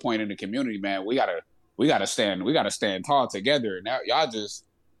disappointed in the community, man. We gotta stand tall together. And now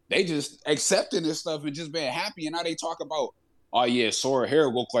they just accepting this stuff and just being happy. And now they talk about, oh yeah, Sora hair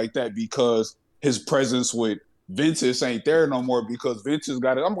look like that because his presence with Ventus ain't there no more because Ventus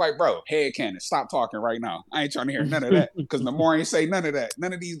got it. I'm like, bro, headcanon, stop talking right now. I ain't trying to hear none of that because the more I ain't say none of that.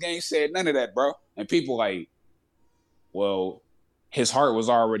 None of these games said none of that, bro. And people like, well, his heart was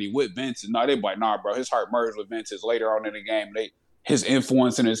already with Ventus. No, they like, nah, bro, his heart merged with Ventus later on in the game. His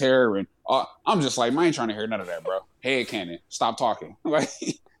influence in his hair, and I'm just like, man, I ain't trying to hear none of that, bro. Headcanon, stop talking. Like,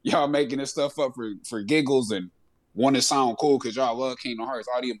 y'all making this stuff up for giggles and want to sound cool because y'all love Kingdom Hearts.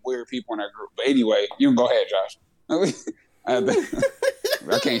 All these weird people in that group. But anyway, you can go ahead, Josh. I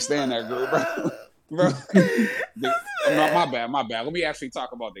can't stand that group, bro. My bad. Let me actually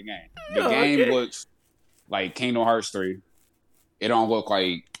talk about the game. The game looks like Kingdom Hearts 3. It don't look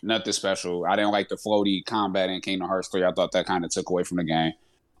like nothing special. I didn't like the floaty combat in Kingdom Hearts 3. I thought that kind of took away from the game.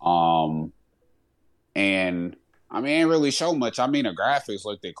 And I mean, it ain't really show much. I mean, the graphics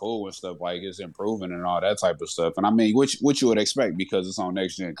looked cool and stuff, like it's improving and all that type of stuff. And I mean, what you would expect because it's on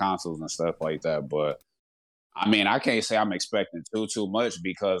next gen consoles and stuff like that. But I mean, I can't say I'm expecting too much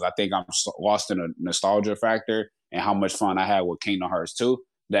because I think I'm lost in a nostalgia factor and how much fun I had with Kingdom Hearts 2.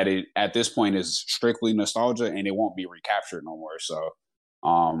 That it at this point is strictly nostalgia and it won't be recaptured no more. So,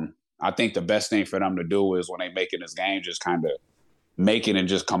 I think the best thing for them to do is when they making this game, just kind of make it and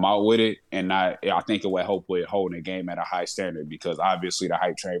just come out with it. And not, I think it would help with holding the game at a high standard because obviously the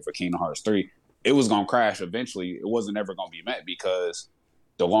hype train for Kingdom Hearts 3, it was gonna crash eventually. It wasn't ever gonna be met because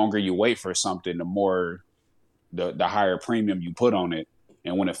the longer you wait for something, the more the higher premium you put on it,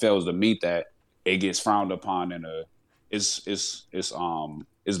 and when it fails to meet that, it gets frowned upon and is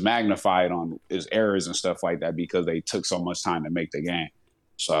magnified on its errors and stuff like that because they took so much time to make the game.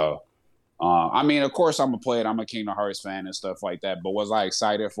 So, I mean, of course, I'm gonna play it. I'm a Kingdom Hearts fan and stuff like that. But was I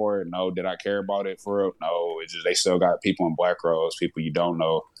excited for it? No. Did I care about it for it? No. It's just they still got people in Black Rose, people you don't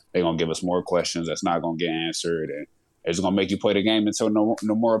know. They're gonna give us more questions that's not gonna get answered, and it's gonna make you play the game until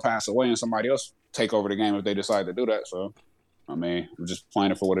Nomura pass away and somebody else take over the game if they decide to do that. So, I mean, I'm just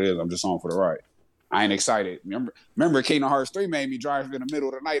playing it for what it is. I'm just on for the ride. I ain't excited. Remember Kingdom Hearts 3 made me drive in the middle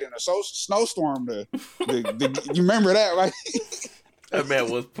of the night in a snowstorm. You remember that, right? That man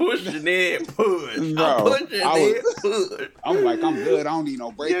was pushing it, push. Bro, Push. I'm like, I'm good. I don't need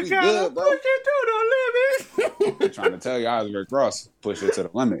no break. You We gotta good, bro. push it to the limit. I'm trying to tell you, I was Rick Ross. Push it to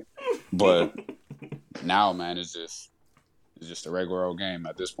the limit. But now, man, it's just a regular old game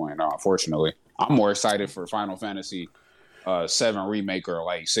at this point. Unfortunately, I'm more excited for Final Fantasy 7 remake or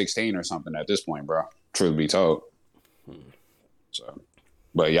like 16 or something at this point, bro. Truth be told. So,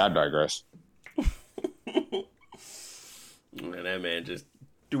 but yeah, I digress. Man, that man just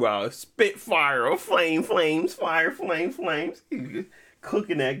threw out a spitfire of flames, fire, flames.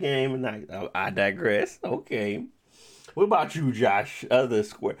 Cooking that game, and I digress. Okay. What about you, Josh? Other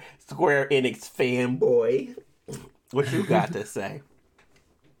Square Enix fanboy. What you got to say?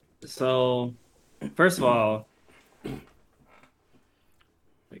 So, first of all,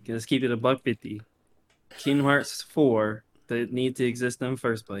 let's keep it a $150. Kingdom Hearts 4 that need to exist in the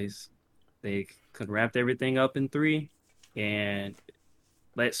first place. They could wrap everything up in 3 and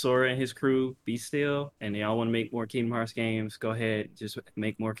let Sora and his crew be still. And they all want to make more Kingdom Hearts games. Go ahead, just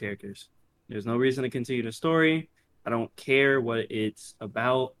make more characters. There's no reason to continue the story. I don't care what it's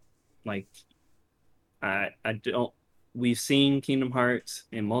about. Like, I don't. We've seen Kingdom Hearts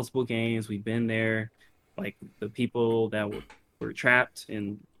in multiple games. We've been there. Like, the people that were trapped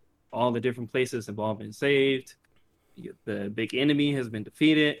in all the different places have all been saved. The big enemy has been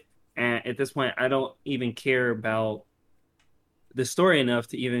defeated. And at this point, I don't even care about the story enough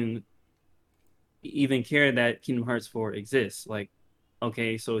to even care that Kingdom Hearts 4 exists. Like,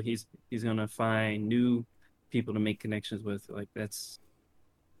 okay, so he's gonna find new people to make connections with. Like, that's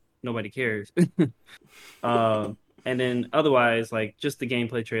nobody cares. And then otherwise, like, just the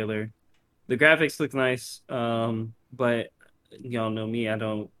gameplay trailer, the graphics look nice, but y'all know me, I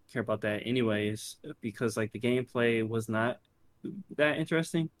don't care about that anyways, because like the gameplay was not that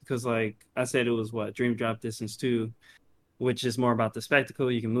interesting, because like I said, it was Dream Drop Distance 2, which is more about the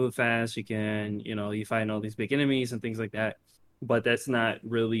spectacle. You can move fast, you can, you fight all these big enemies and things like that, but that's not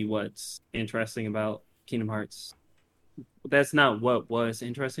really what's interesting about Kingdom Hearts. That's not what was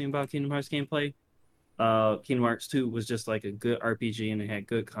interesting about Kingdom Hearts gameplay. Kingdom Hearts 2 was just like a good RPG, and it had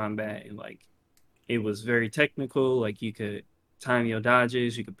good combat, and like it was very technical. Like, you could time your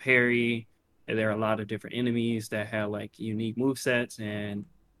dodges, you could parry, and there are a lot of different enemies that have like unique movesets and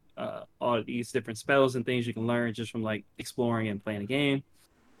all of these different spells and things you can learn just from like exploring and playing a game.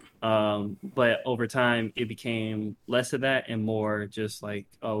 But over time, it became less of that and more just like,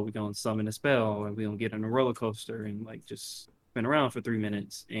 oh, we're gonna summon a spell, and we're gonna get on a roller coaster and like just spin around for 3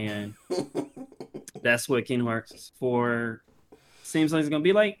 minutes. And that's what Kingdom Hearts 4 seems like it's gonna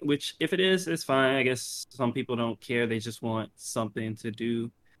be like, which if it is, it's fine. I guess some people don't care. They just want something to do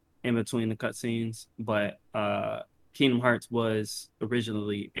in between the cutscenes. But Kingdom Hearts was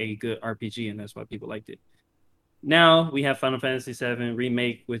originally a good RPG, and that's why people liked it. Now we have Final Fantasy VII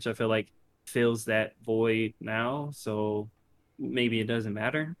Remake, which I feel like fills that void now. So maybe it doesn't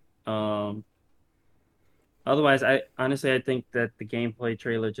matter. Otherwise, I think that the gameplay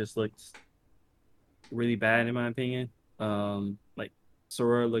trailer just looks really bad in my opinion. Like,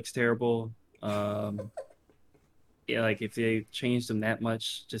 Sora looks terrible. Yeah, like if they changed him that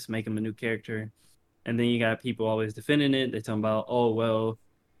much, just make him a new character. And then you got people always defending it. They're talking about, oh, well,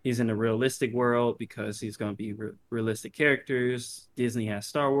 he's in a realistic world because he's going to be realistic characters. Disney has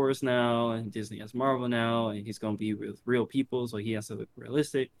Star Wars now, and Disney has Marvel now, and he's going to be with real people, so he has to look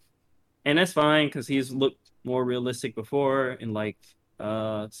realistic. And that's fine because he's looked more realistic before in like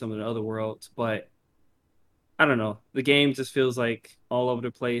some of the other worlds. But I don't know. The game just feels like all over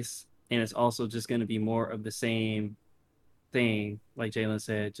the place. and it's also just going to be more of the same thing, like Jalen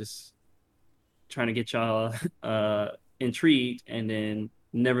said, just trying to get y'all intrigued, and then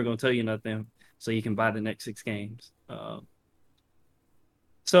never gonna tell you nothing, so you can buy the next 6 games.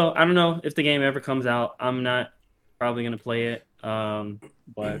 So I don't know if the game ever comes out. I'm not probably gonna play it,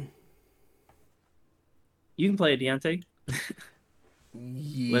 but you can play it, Deontay.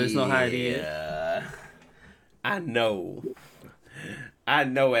 Let us know how it is. Yeah. I know. I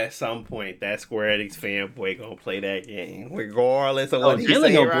know at some point that Square Enix fanboy gonna play that game, regardless of what he's Jalen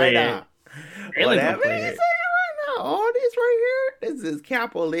saying gonna right play now. Jalen Whatever gonna play he's it. saying right now, all this right here, this is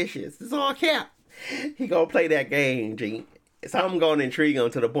capalicious. This is all cap. He gonna play that game, G. Something gonna intrigue him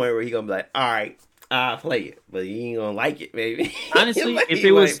to the point where he gonna be like, all right, I'll play it, but he ain't gonna like it, maybe. Honestly, Like, if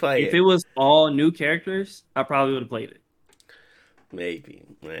he might play it was all new characters, I probably would have played it maybe,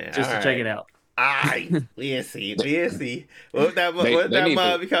 man, just to check it out. Alright, we'll see. We'll see. What if that They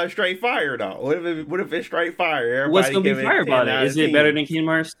mod becomes straight fire though? What if it's straight fire? Everybody What's gonna be giving fire 10 about out it? of Is it 10. better than Kingdom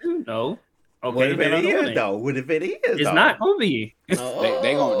Hearts 2? No. Okay, What if then it I don't want is it. though? What if it is? It's though? not gonna be. Oh.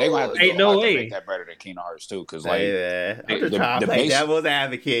 They gonna have to Ain't do a no lot way. to make that better than Kingdom Hearts 2, because like Hey, man. I'm just the- trying to the play base- devil's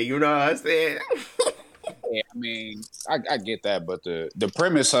advocate. You know what I'm saying? yeah, I mean, I get that, but the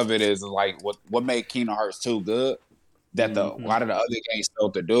premise of it is like what made Kingdom Hearts 2 good that a lot of the other games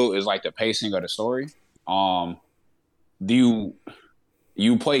failed to do is like the pacing of the story. Do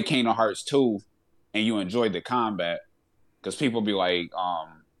you play Kingdom Hearts 2 and you enjoyed the combat? Because people be like,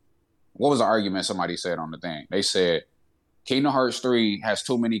 what was the argument somebody said on the thing? They said Kingdom Hearts 3 has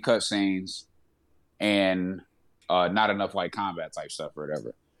too many cutscenes and not enough like combat type stuff or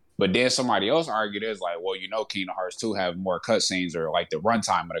whatever. But then somebody else argued it's like, well, Kingdom Hearts 2 have more cutscenes or like the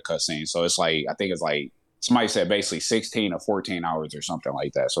runtime of the cutscenes. So it's like, I think it's like somebody said basically 16 or 14 hours or something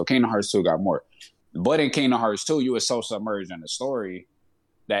like that. So Kingdom Hearts 2 got more. But in Kingdom Hearts 2, you were so submerged in the story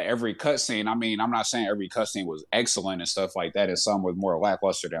that every cutscene, I mean, I'm not saying every cutscene was excellent and stuff like that, and some was more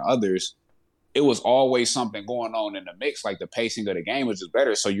lackluster than others. It was always something going on in the mix. Like the pacing of the game was just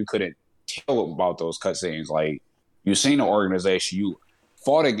better, so you couldn't tell about those cutscenes. Like you seen the organization, you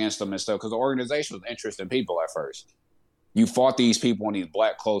fought against them and stuff, because the organization was interesting people at first. You fought these people in these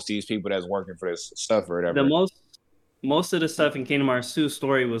black clothes, these people that's working for this stuff or whatever. The most of the stuff in Kingdom Hearts 2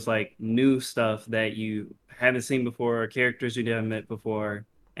 story was like new stuff that you haven't seen before, characters you never met before,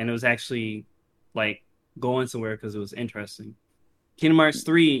 and it was actually like going somewhere because it was interesting. Kingdom Hearts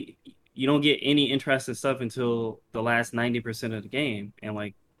 3, you don't get any interesting stuff until the last 90% of the game, and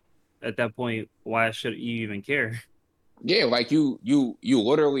like at that point, why should you even care? Yeah, like you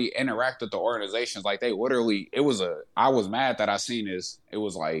literally interact with the organizations. Like they literally, I was mad that I seen this. It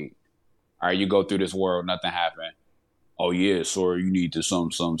was like, all right, you go through this world, nothing happened. Oh yeah, sorry, you need to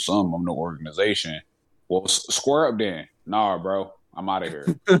some on the organization. Well, square up then. Nah, bro, I'm out of here.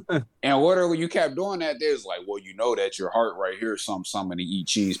 And literally, you kept doing that. There's like, well, that your heart right here, some to eat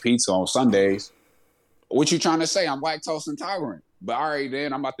cheese pizza on Sundays. What you trying to say? I'm lactose intolerant. But all right,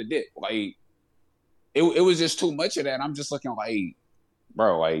 then I'm about to dip. Like, it was just too much of that. And I'm just looking like,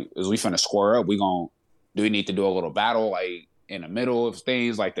 bro, like, is we finna square up? Do we need to do a little battle, like, in the middle of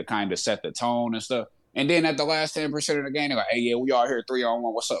things, like, to kind of set the tone and stuff? And then at the last 10% of the game, they're like, hey, yeah, we all here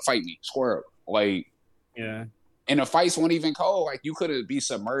 3-on-1. What's up? Fight me. Square up. Like, Yeah. and the fights weren't even cold. Like, you could be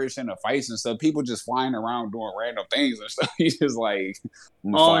submerged in the fights and stuff. People just flying around doing random things and stuff. You just like,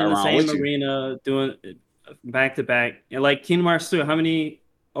 I'm gonna All fly in the around same with you. arena, doing back to back. And like Kingdom Hearts 2, how many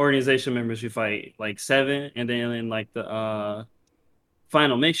organization members you fight? Like 7, and then in like the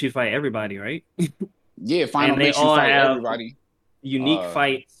final mix, you fight everybody, right? Yeah, final And they mix, you all fight have everybody. unique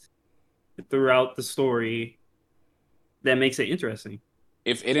fights throughout the story that makes it interesting.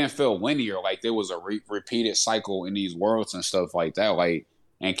 If it didn't feel linear, like there was a repeated cycle in these worlds and stuff like that. Like,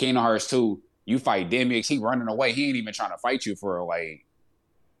 in Kingdom Hearts 2, you fight Demix, he running away. He ain't even trying to fight you for like,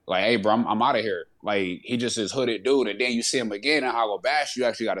 hey, bro, I'm out of here. Like, he just is hooded dude. And then you see him again in Hollow Bash, you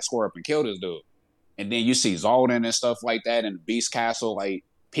actually got to score up and kill this dude. And then you see Zoldan and stuff like that in Beast Castle. Like,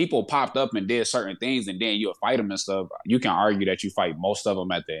 people popped up and did certain things, and then you'll fight them and stuff. You can argue that you fight most of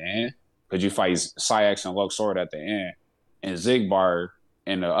them at the end, because you fight Syx and Luxord at the end, and Zigbar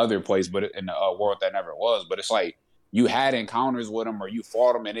in the other place, but in the world that never was. But it's like you had encounters with them, or you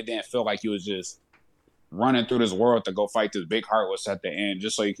fought them, and it didn't feel like you was just running through this world to go fight this big heartless at the end,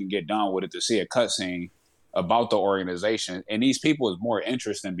 just so you can get done with it, to see a cutscene about the organization. And these people is more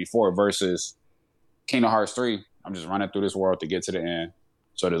interesting before, versus Kingdom Hearts 3. I'm just running through this world to get to the end,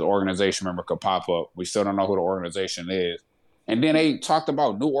 so this organization member could pop up. We still don't know who the organization is. And then they talked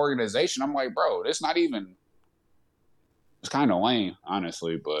about new organization. I'm like, bro, it's not even. It's kind of lame,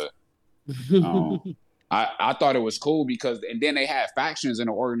 honestly, but I thought it was cool because, and then they had factions in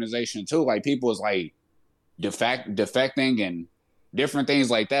the organization too. Like people was like defecting and different things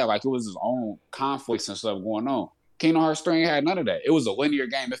like that. Like it was his own conflicts and stuff going on. Kingdom Hearts 3 had none of that. It was a linear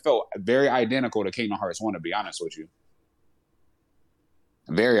game. It felt very identical to Kingdom Hearts 1, to be honest with you.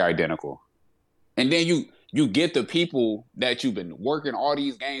 Very identical. And then you get the people that you've been working all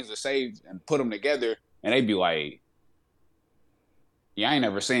these games to save and put them together, and they be like, yeah, I ain't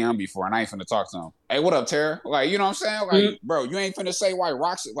never seen him before, and I ain't finna talk to him. Hey, what up, Tara? Like, you know what I'm saying? Like, bro, you ain't finna say why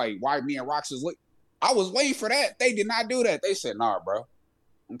me and Roxas look. I was waiting for that. They did not do that. They said, nah, bro. I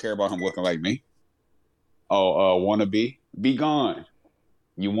don't care about him looking like me. Oh, wanna be gone.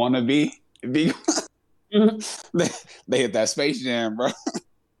 You wanna be gone. They hit that Space Jam, bro.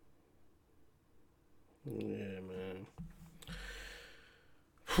 Yeah, man.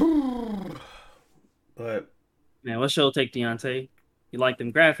 But Man, what's your take, Deontay? You like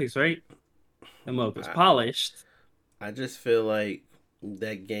them graphics, right? Them up is polished. I just feel like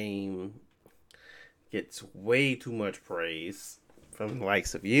that game gets way too much praise from the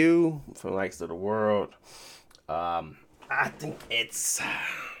likes of you, from the likes of the world. I think it's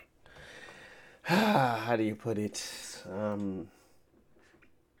how do you put it?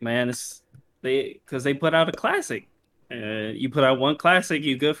 Man, it's because they put out a classic. You put out one classic,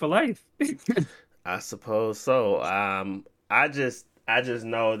 you good for life. I suppose so. I just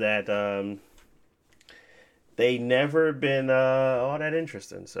know that they never been all that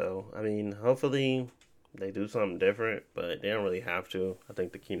interesting. So I mean, hopefully they do something different, but they don't really have to. I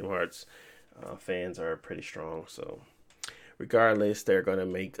think the Kingdom Hearts fans are pretty strong. So regardless, they're gonna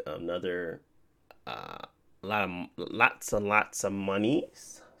make another lots of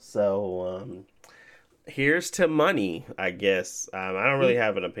monies. So here's to money, I guess. I don't really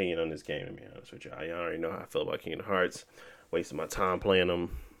have an opinion on this game, to be honest with you. I already know how I feel about Kingdom Hearts. Wasting my time playing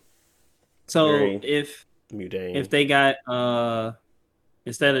them. So if they got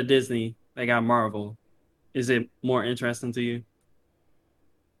instead of Disney, they got Marvel, is it more interesting to you?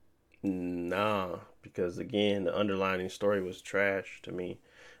 Nah, because again, the underlying story was trash to me.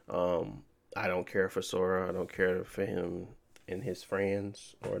 I don't care for Sora. I don't care for him and his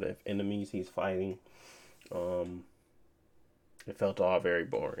friends or the enemies he's fighting. It felt all very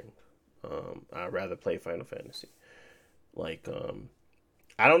boring. I'd rather play Final Fantasy. Like,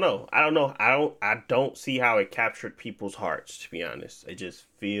 I don't know. I don't see how it captured people's hearts, to be honest. It just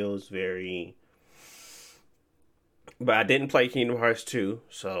feels very. But I didn't play Kingdom Hearts 2,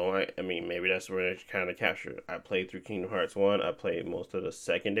 so I mean, maybe that's where it kind of captured it. I played through Kingdom Hearts 1. I played most of the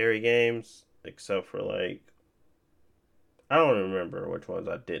secondary games, except for like. I don't remember which ones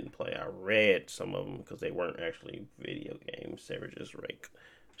I didn't play. I read some of them because they weren't actually video games. They were just like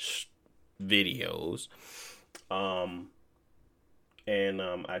videos. And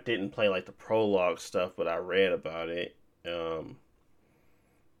I didn't play like the prologue stuff, but I read about it.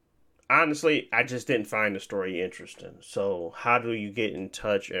 Honestly, I just didn't find the story interesting. So how do you get in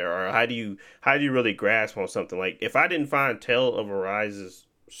touch, or how do you really grasp on something? Like if I didn't find Tale of Arise's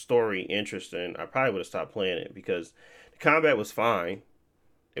story interesting, I probably would have stopped playing it because the combat was fine.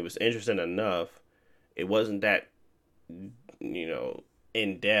 It was interesting enough. It wasn't that,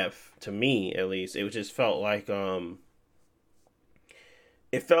 in depth to me at least. It just felt like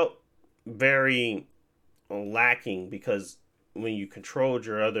it felt very lacking because when you controlled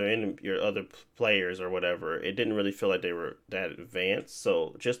your other players or whatever, it didn't really feel like they were that advanced.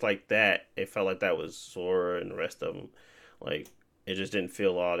 So just like that, it felt like that was Sora and the rest of them. Like it just didn't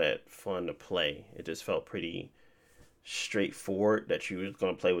feel all that fun to play. It just felt pretty straightforward that you was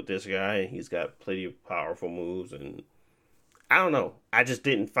gonna play with this guy. He's got plenty of powerful moves, and I don't know. I just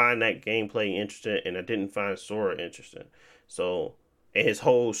didn't find that gameplay interesting, and I didn't find Sora interesting. So and his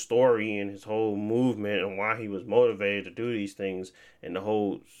whole story and his whole movement and why he was motivated to do these things and the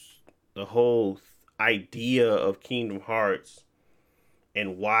whole idea of Kingdom Hearts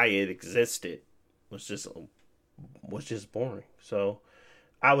and why it existed was just boring. So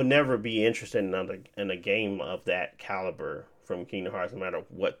I would never be interested in a game of that caliber from Kingdom Hearts, no matter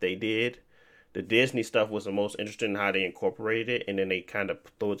what they did. The Disney stuff was the most interesting in how they incorporated it, and then they kind of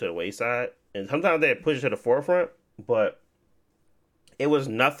threw it to the wayside. And sometimes they push it to the forefront, but it was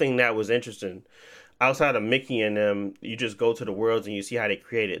nothing that was interesting. Outside of Mickey and them, you just go to the worlds and you see how they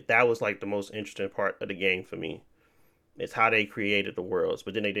created. That was like the most interesting part of the game for me. It's how they created the worlds,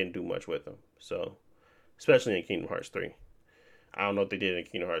 but then they didn't do much with them. So, especially in Kingdom Hearts 3. I don't know if they did in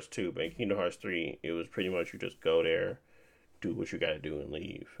Kingdom Hearts 2, but in Kingdom Hearts 3, it was pretty much you just go there, do what you gotta do, and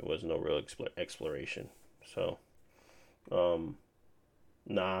leave. It was no real exploration. So, nah,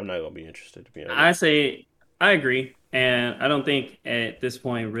 I'm not gonna be interested, to be honest. I agree. And I don't think at this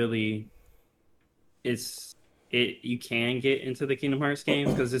point, really, you can get into the Kingdom Hearts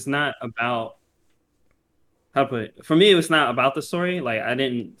games because it's not about how to put it. For me, it was not about the story. Like I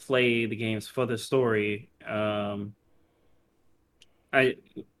didn't play the games for the story. I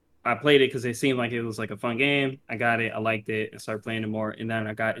I played it because it seemed like it was like a fun game. I got it, I liked it, and started playing it more. And then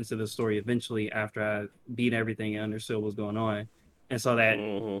I got into the story eventually after I beat everything and understood what was going on. And so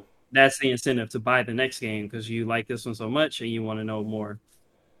that's the incentive to buy the next game because you like this one so much and you want to know more.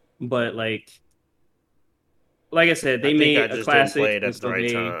 But like I said, I they think I made a just didn't play classic, it and at the so right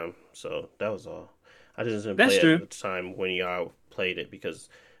time, so that was all. I just didn't that's play it true. at the time when y'all played it because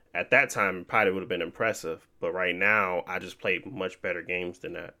at that time it probably would have been impressive. But right now, I just played much better games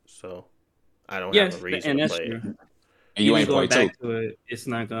than that, so I don't have a Yes, reason and to that's play true. it. And you Even ain't going play two. back to it, it's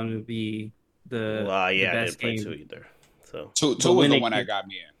not going to be the Well, yeah, I didn't best play two game. either. So Two But was when the it one that came, got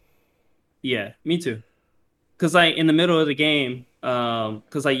me in. yeah, me too. Because like in the middle of the game,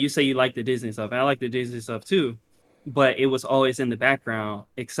 because like you say you like the Disney stuff, and I like the Disney stuff too, but it was always in the background,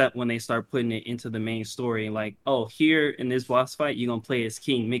 except when they start putting it into the main story. Like, oh, here in this boss fight, you're gonna play as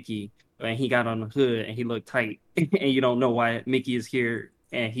King Mickey, and he got on the hood and he looked tight, and you don't know why Mickey is here,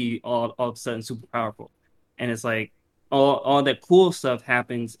 and he all of a sudden super powerful, and it's like all that cool stuff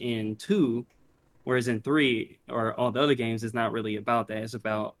happens in two. Whereas in three or all the other games, it's not really about that. It's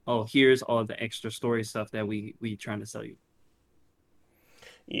about, oh, here's all the extra story stuff that we trying to sell you.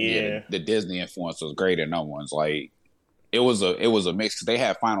 Yeah, yeah, the Disney influence was great in them ones. Like it was a mix 'cause they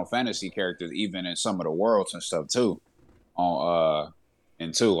had Final Fantasy characters even in some of the worlds and stuff too. On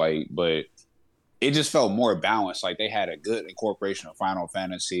and too like, but it just felt more balanced. Like they had a good incorporation of Final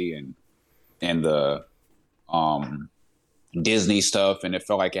Fantasy and the um Disney stuff, and it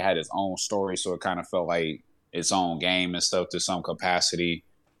felt like it had its own story, so it kind of felt like its own game and stuff to some capacity.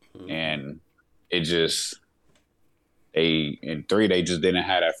 And it just they in three they just didn't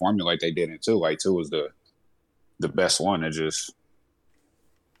have that formula like they did in two. Like two was the best one. It just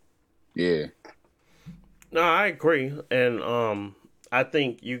yeah. no, I agree, and I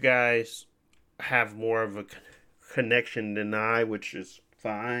think you guys have more of a connection than I, which is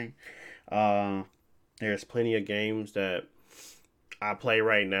fine. Uh, there's plenty of games that I play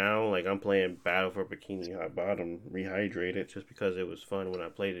right now. Like I'm playing Battle for Bikini Hot Bottom Rehydrated just because it was fun when I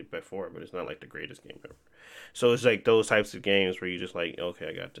played it before, but it's not like the greatest game ever. So it's like those types of games where you just like, okay,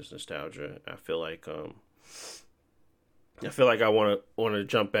 I got this nostalgia. I feel like I want to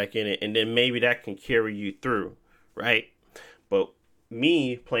jump back in it, and then maybe that can carry you through, right? But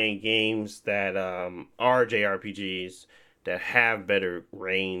me playing games that are JRPGs that have better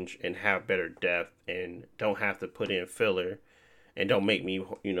range and have better depth and don't have to put in filler and don't make me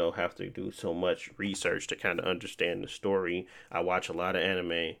have to do so much research to kind of understand the story. I watch a lot of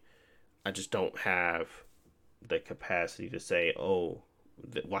anime. I just don't have the capacity to say, oh,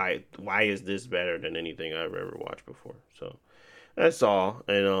 why is this better than anything I've ever watched before. So that's all.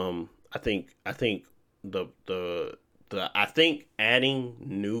 And I think I think adding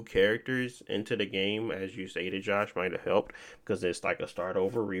new characters into the game, as you stated, Josh, might have helped because it's like a start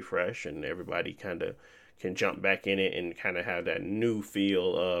over refresh, and everybody kind of can jump back in it and kind of have that new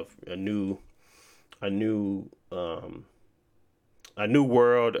feel of a new a new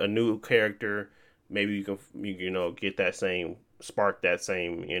world, a new character. Maybe you can get that same spark, that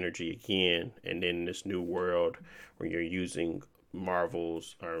same energy again, and then this new world where you're using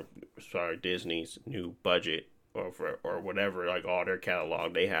Disney's new budget or whatever, like all their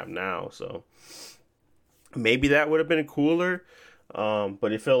catalog they have now. So maybe that would have been cooler.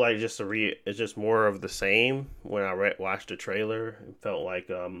 But it felt like it's just more of the same when I watched the trailer. It felt like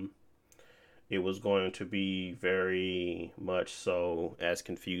it was going to be very much so as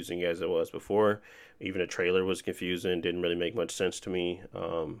confusing as it was before. Even the trailer was confusing, didn't really make much sense to me.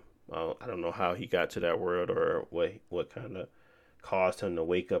 I don't know how he got to that world or what kind of caused him to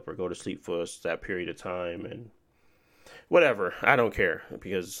wake up or go to sleep for that period of time, and whatever. I don't care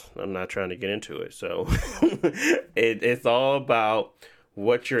because I'm not trying to get into it. So it's all about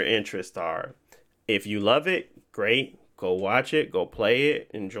what your interests are. If you love it, great. Go watch it, go play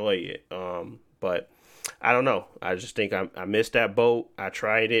it, enjoy it. But I don't know. I just think I missed that boat. I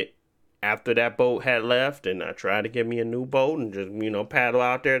tried it after that boat had left, and I tried to get me a new boat and just paddle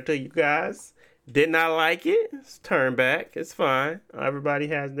out there to you guys. Did not like it. It's turn back. It's fine. Everybody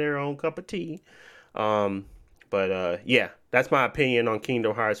has their own cup of tea. But yeah, that's my opinion on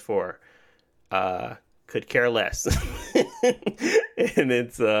Kingdom Hearts 4. Could care less. And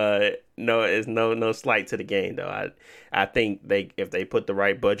it's no slight to the game though. I think if they put the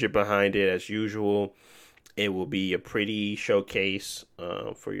right budget behind it as usual, it will be a pretty showcase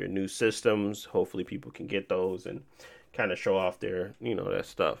for your new systems. Hopefully people can get those and kind of show off their that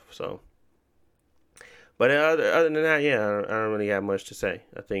stuff. So But other than that, yeah, I don't really have much to say.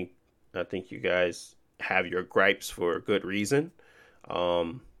 I think you guys have your gripes for a good reason,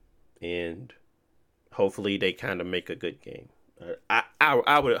 and hopefully they kind of make a good game.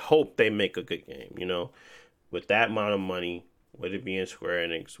 I would hope they make a good game. With that amount of money, with it being Square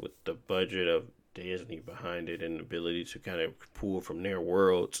Enix, with the budget of Disney behind it, and the ability to kind of pull from their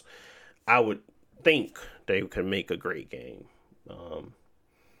worlds, I would think they could make a great game.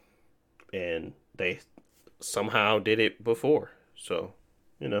 And they somehow did it before, so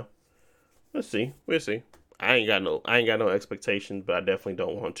let's see. We'll see. I ain't got no expectations, but I definitely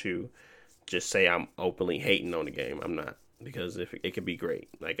don't want to just say I'm openly hating on the game. I'm not, because if it could be great.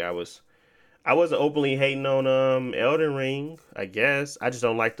 Like I wasn't openly hating on Elden Ring. I guess I just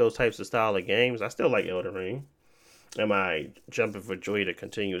don't like those types of style of games. I still like Elden Ring. Am I jumping for joy to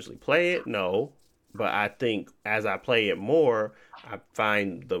continuously play it? No, but I think as I play it more, I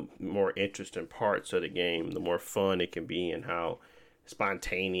find the more interesting parts of the game, the more fun it can be, and how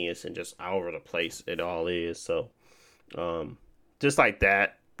spontaneous and just all over the place it all is. So, just like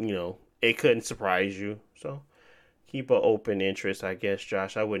that, it couldn't surprise you. So, keep an open interest, I guess,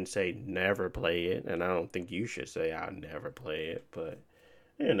 Josh. I wouldn't say never play it, and I don't think you should say I'll never play it. But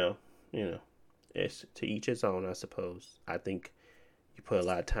you know, it's to each his own, I suppose. I think you put a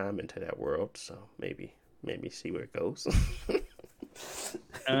lot of time into that world, so maybe see where it goes.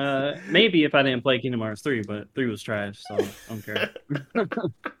 Maybe if I didn't play Kingdom Hearts 3, but 3 was trash, so I don't care.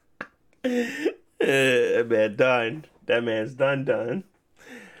 That man's done.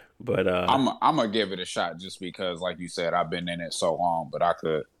 But I'm gonna give it a shot just because, like you said, I've been in it so long, but I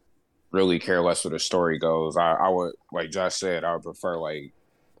could really care less where the story goes. I would, like Josh said, I would prefer like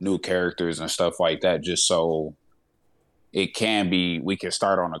new characters and stuff like that, just so it can be, we can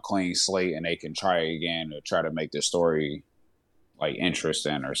start on a clean slate and they can try again to try to make the story like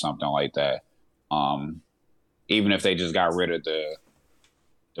interesting or something like that. Even if they just got rid of the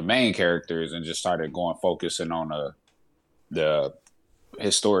main characters and just started focusing on the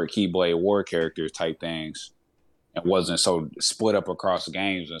historic Keyblade War characters type things, and wasn't so split up across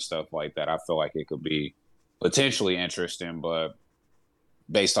games and stuff like that, I feel like it could be potentially interesting. But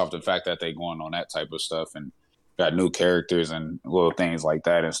based off the fact that they going on that type of stuff and got new characters and little things like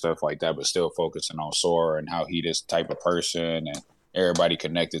that and stuff like that, but still focusing on Sora and how he this type of person and everybody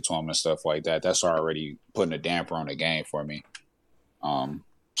connected to him and stuff like that, that's already putting a damper on the game for me. So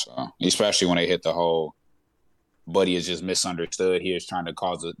especially when they hit the whole Buddy is just misunderstood, he is trying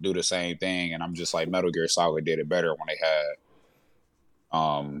to do the same thing, and I'm just like, Metal Gear Solid did it better when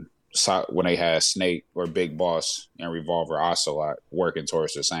they had Snake or Big Boss and Revolver Ocelot working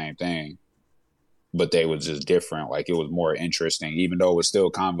towards the same thing, but they was just different. Like, it was more interesting, even though it was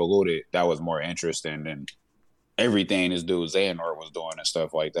still convoluted. That was more interesting than everything this dude Xehanort was doing and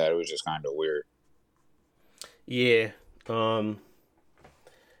stuff like that. It was just kind of weird. Yeah.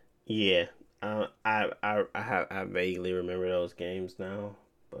 Yeah. I vaguely remember those games now,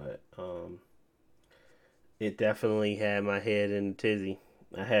 but it definitely had my head in a tizzy.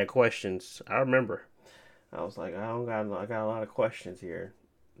 I had questions. I remember. I was like, I got a lot of questions here.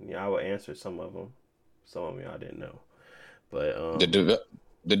 I would answer some of them. Some of y'all didn't know, but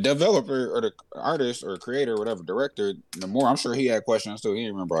the developer or the artist or creator or whatever, director, the more I'm sure he had questions too. He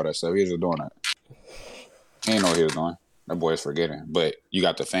didn't remember all that stuff. He was just doing that. He didn't know what he was doing. That boy's forgetting. But you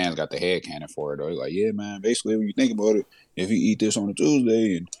got the fans got the head cannon for it though. He's like, yeah, man, basically when you think about it, if he eat this on a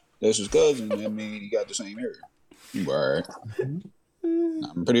Tuesday and that's his cousin, I mean, he got the same hair. You all right.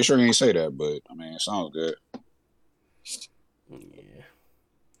 I'm pretty sure he ain't say that, but I mean, it sounds good. Yeah.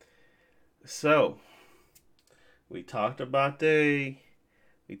 So we talked about the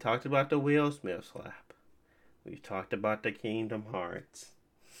Will Smith slap. We talked about the Kingdom Hearts.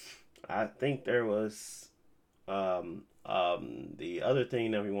 I think there was the other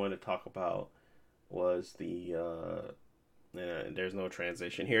thing that we wanted to talk about was there's no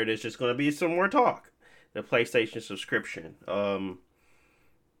transition here. There's just going to be some more talk. The PlayStation subscription.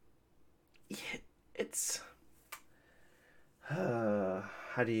 It's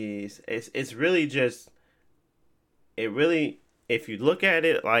it's really just, if you look at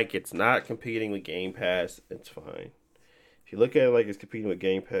it like it's not competing with Game Pass, it's fine. If you look at it like it's competing with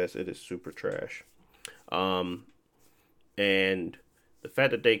Game Pass, it is super trash. And the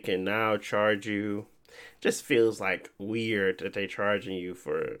fact that they can now charge you just feels like weird that they're charging you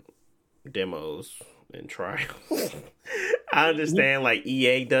for demos and trials. I understand, like,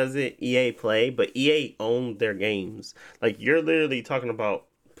 EA does it, EA Play, but EA owns their games. Like, you're literally talking about,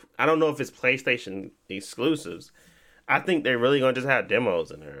 I don't know if it's PlayStation exclusives. I think they're really going to just have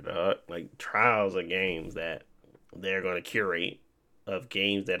demos in there, dog. Like, trials of games that they're going to curate, of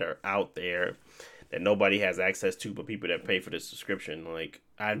games that are out there that nobody has access to but people that pay for the subscription. Like,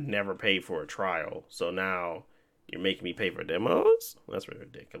 I never paid for a trial, so now you're making me pay for demos? That's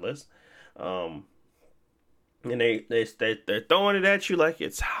ridiculous. And they're throwing it at you like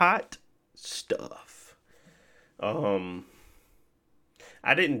it's hot stuff. I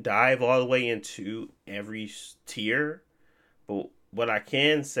didn't dive all the way into every tier, but what I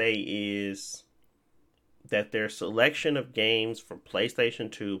can say is that their selection of games for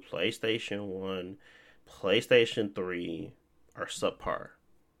PlayStation 2, PlayStation 1, PlayStation 3 are subpar.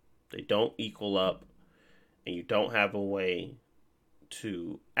 They don't equal up, and you don't have a way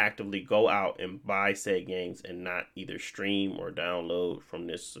to actively go out and buy said games and not either stream or download from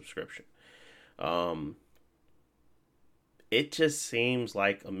this subscription. It just seems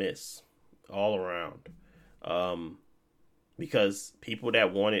like a miss all around. Because people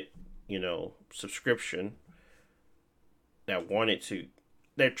that wanted, subscription, that wanted to,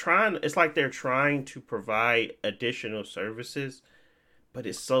 it's like they're trying to provide additional services, but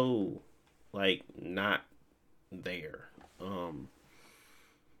it's so, like, not there.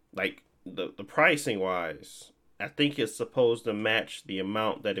 Like, the pricing wise, I think it's supposed to match the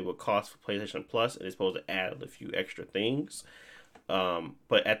amount that it would cost for PlayStation Plus, and it's supposed to add a few extra things.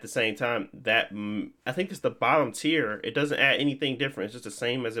 But at the same time, that I think it's the bottom tier. It doesn't add anything different. It's just the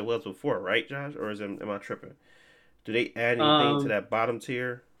same as it was before, right, Josh? Or am I tripping? Do they add anything to that bottom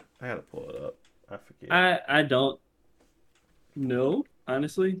tier? I gotta pull it up. I forget. I don't know,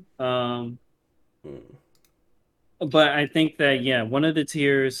 honestly. But I think that, one of the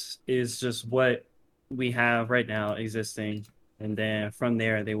tiers is just what we have right now existing. And then from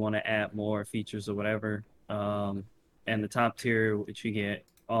there, they want to add more features or whatever. And the top tier, which you get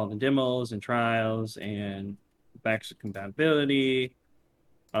all the demos and trials and backwards compatibility,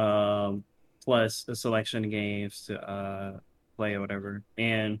 plus a selection of games to play or whatever.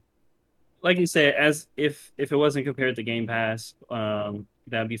 And like you said, as if it wasn't compared to Game Pass,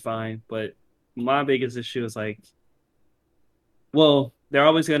 that'd be fine. But my biggest issue is like, well, they're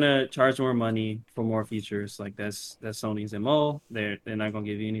always gonna charge more money for more features. Like that's Sony's MO. They're not gonna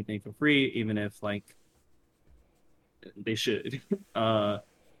give you anything for free, even if like they should. But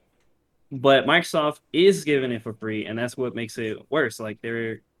Microsoft is giving it for free, and that's what makes it worse. Like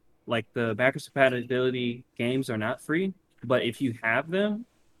the backwards compatibility games are not free, but if you have them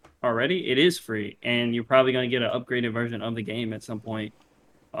already, it is free, and you're probably gonna get an upgraded version of the game at some point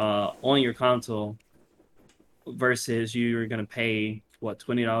on your console. Versus you're gonna pay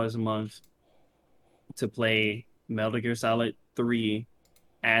 $20 a month to play Metal Gear Solid 3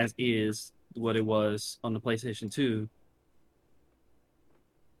 as is what it was on the PlayStation 2.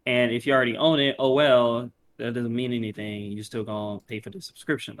 And if you already own it, oh well, that doesn't mean anything. You're still gonna pay for the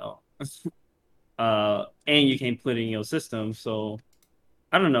subscription though. And you can't put it in your system, so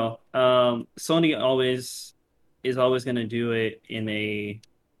I don't know. Sony is always gonna do it in a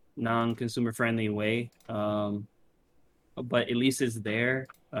non-consumer friendly way, but at least it's there.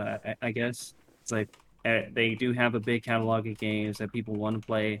 I guess it's like they do have a big catalog of games that people want to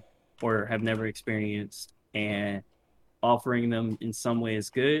play or have never experienced, and offering them in some way is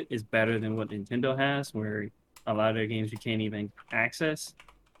good, is better than what Nintendo has, where a lot of their games you can't even access.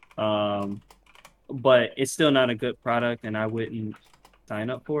 But it's still not a good product, and I wouldn't sign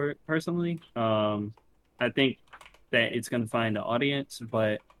up for it personally. I think that it's going to find an audience,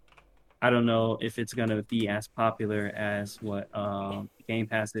 but I don't know if it's going to be as popular as what Game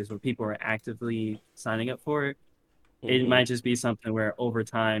Pass is, where people are actively signing up for it. It might just be something where over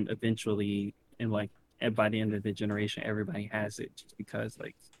time, eventually, and like by the end of the generation, everybody has it just because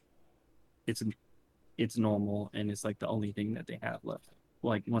like it's normal and it's like the only thing that they have left.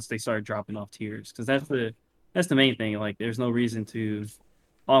 Like once they start dropping off tiers, because that's the main thing. Like there's no reason to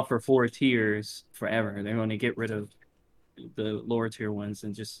offer 4 tiers forever. They're going to get rid of the lower tier ones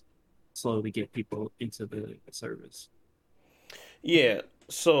and just slowly get people into the service. Yeah,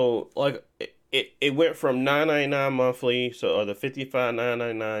 so like it went from $9.99 monthly, or the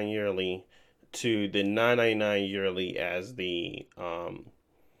 $55.999 yearly, to the $9.99 yearly as the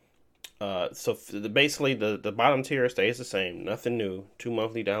basically the bottom tier stays the same, nothing new. 2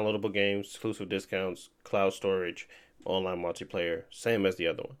 monthly downloadable games, exclusive discounts, cloud storage, online multiplayer, same as the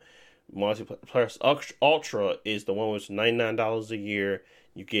other one. Multiplayer Ultra is the one with $99 a year.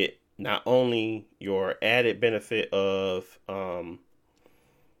 You get not only your added benefit of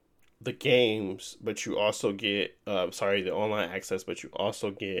the games, but you also get the online access, but you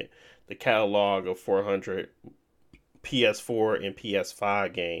also get the catalog of 400 PS4 and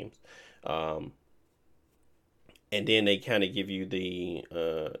PS5 games. And then they kind of give you the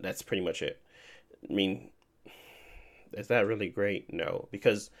that's pretty much it. I mean, is that really great? No,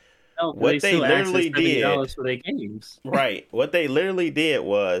 because No, they What they still ask us literally did, $70 for their games. right? What they literally did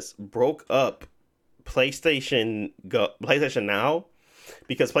was broke up PlayStation Now,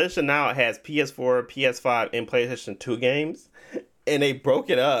 because PlayStation Now has PS4, PS5, and PlayStation 2 games, and they broke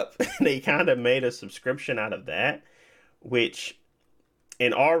it up. And they kind of made a subscription out of that, which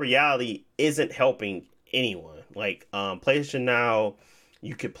in all reality isn't helping anyone. Like PlayStation Now,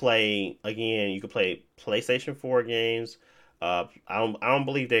 you could play again. You could play PlayStation 4 games. I don't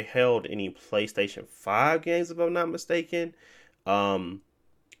believe they held any PlayStation 5 games, if I'm not mistaken. Um,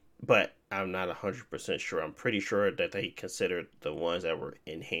 but I'm not 100% sure. I'm pretty sure that they considered the ones that were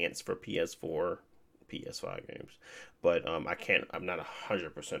enhanced for PS4, PS5 games. But I'm not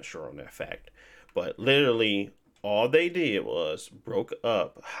 100% sure on that fact. But literally, all they did was broke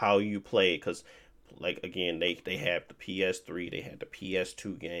up how you play. Because, like, again, they had the PS3, they had the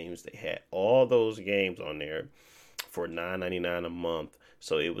PS2 games, they had all those games on there for $9.99 a month.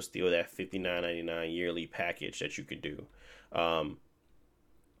 So it was still that $59.99 yearly package that you could do.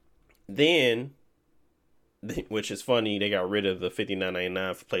 Then, which is funny, they got rid of the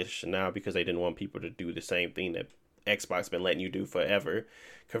 $59.99 for PlayStation Now because they didn't want people to do the same thing that Xbox been letting you do forever,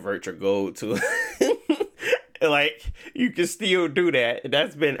 convert your gold to like, you can still do that.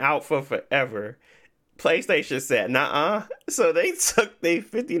 That's been out for forever. PlayStation said, nah. So they took the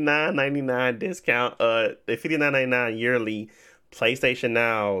 $59.99 discount, the $59.99 yearly PlayStation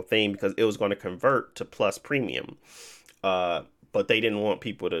Now thing, because it was going to convert to Plus Premium. But they didn't want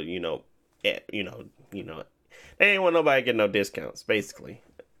people to, they didn't want nobody to get no discounts, basically.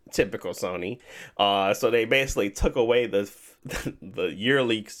 Typical Sony. So they basically took away the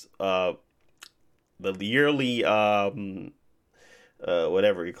yearly,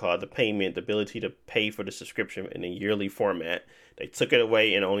 whatever you call it, the payment, the ability to pay for the subscription in a yearly format. They took it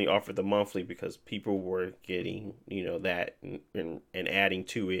away and only offered the monthly because people were getting, that and adding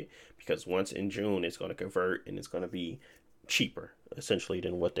to it, because once in June it's going to convert and it's going to be cheaper essentially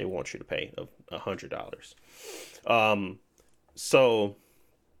than what they want you to pay of $100. So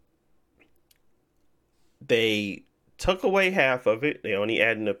they took away half of it. They only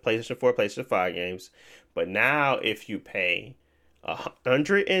added the PlayStation 4, PlayStation 5 games. But now if you pay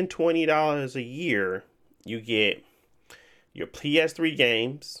 $120 a year, you get your PS3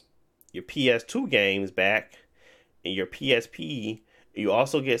 games, your PS2 games back, and your PSP. You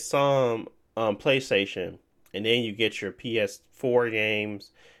also get some PlayStation, and then you get your PS4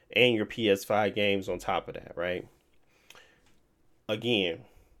 games and your PS5 games on top of that, right? Again,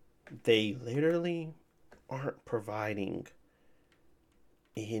 they literally aren't providing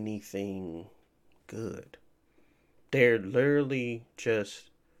anything good. They're literally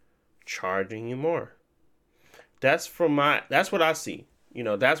just charging you more. That's what I see.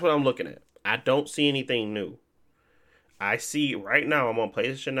 That's what I'm looking at. I don't see anything new. I see right now, I'm on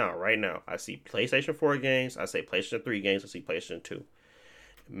PlayStation Now, right now. I see PlayStation 4 games, I see PlayStation 3 games, I see PlayStation 2.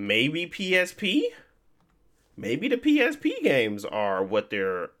 Maybe PSP? Maybe the PSP games are what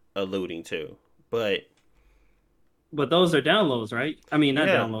they're alluding to. But those are downloads, right? I mean, not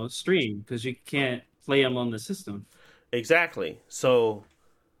yeah, downloads, stream, because you can't play them on the system. exactly. So,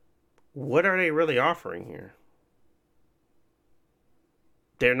 what are they really offering here?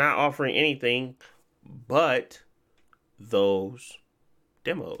 They're not offering anything but those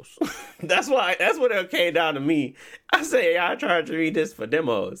demos. That's what it came down to me. I say, y'all charging me this for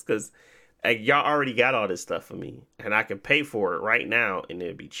demos because y'all already got all this stuff for me, and I can pay for it right now, and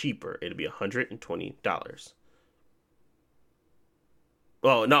it'll be cheaper. It'll be $120.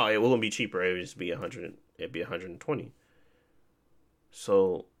 Well, no, it won't be cheaper. It would just be $100. It'd be $120.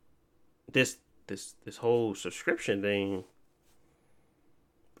 So, this whole subscription thing,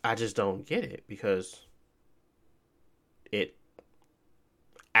 I just don't get it, because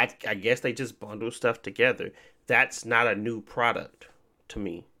I guess they just bundle stuff together. That's not a new product to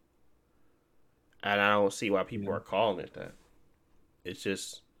me, and I don't see why people are calling it that. It's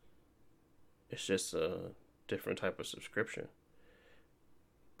just a different type of subscription.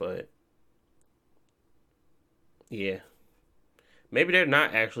 But yeah, maybe they're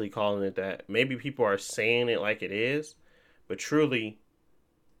not actually calling it that. Maybe people are saying it like it is, but truly,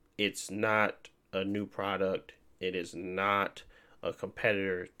 it's not a new product. It is not a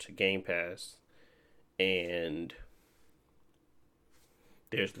competitor to Game Pass, and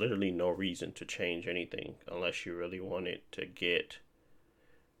there's literally no reason to change anything unless you really want it to get.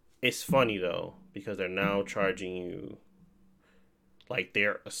 It's funny though, because they're now charging you, like,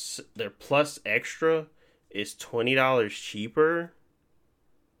 their Plus Extra is $20 cheaper,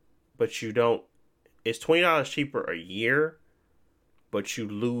 but you don't. It's $20 cheaper a year, but you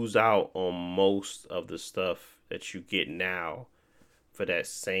lose out on most of the stuff that you get now for that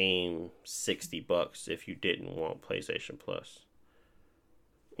same $60 if you didn't want PlayStation Plus.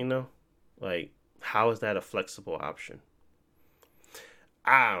 You know, like, how is that a flexible option?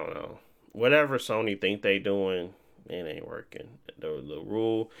 I don't know. Whatever Sony think they doing, it ain't working. The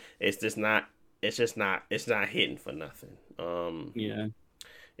rule, it's just not. It's not hitting for nothing. Yeah.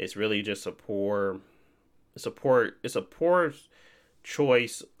 It's really just a poor. It's a poor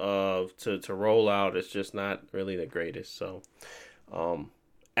choice of to roll out. It's just not really the greatest. So,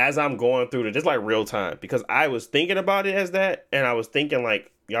 as I'm going through it, it's like real time, because I was thinking about it as that, and I was thinking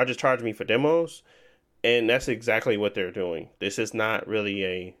like, y'all just charge me for demos, and that's exactly what they're doing. This is not really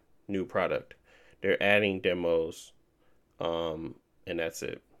a new product. They're adding demos, and that's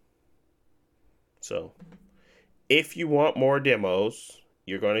it. So, if you want more demos,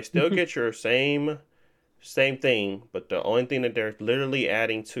 you're going to still get your same thing, but the only thing that they're literally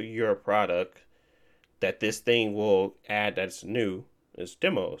adding to your product that this thing will add that's new is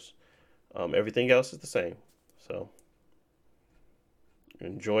demos. Everything else is the same. So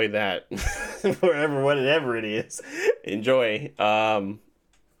enjoy that. Whatever it is. Enjoy. I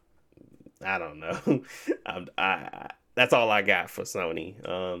don't know. I that's all I got for Sony.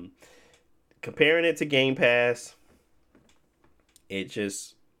 Comparing it to Game Pass, it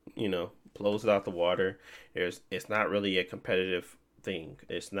just, blows it out the water. It's not really a competitive thing.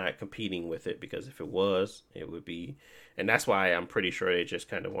 It's not competing with it, because if it was, it would be, and that's why I'm pretty sure they just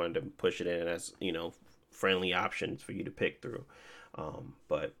kind of wanted to push it in as, friendly options for you to pick through.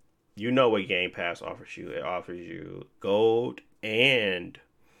 But what Game Pass offers you. It offers you Gold and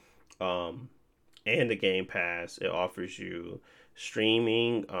the Game Pass. It offers you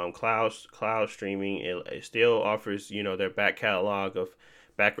streaming, cloud streaming. It still offers, their back catalog of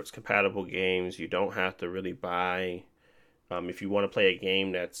backwards compatible games. You don't have to really buy. If you want to play a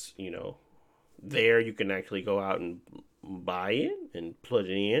game that's, there, you can actually go out and buy it and put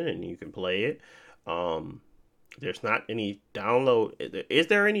it in, and you can play it. There's not any download. Is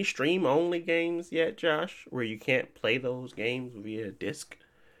there any stream only games yet, Josh, where you can't play those games via disc?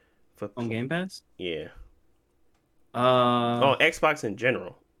 On Game Pass? Yeah. Oh, Xbox in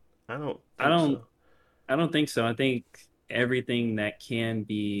general. I don't think so. I think everything that can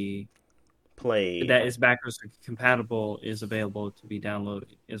be played, that is backwards compatible, is available to be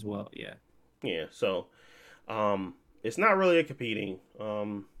downloaded as well. Yeah. Yeah. So, it's not really a competing.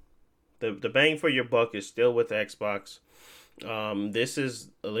 The bang for your buck is still with Xbox. This is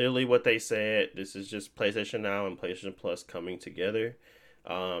literally what they said. This is just PlayStation Now and PlayStation Plus coming together.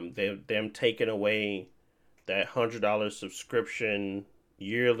 Them taking away that $100 subscription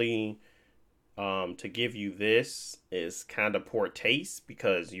yearly, to give you this is kind of poor taste,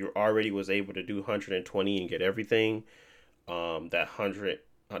 because you already was able to do 120 and get everything. That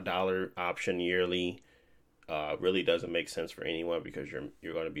 $100 option yearly really doesn't make sense for anyone, because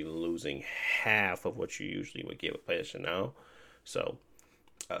you're going to be losing half of what you usually would get with PlayStation Now. So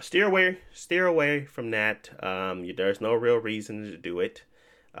steer away from that. There's no real reason to do it.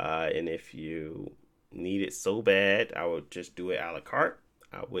 And if you need it so bad, I would just do it a la carte.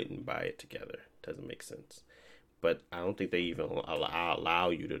 I wouldn't buy it together. Doesn't make sense. But I don't think they even allow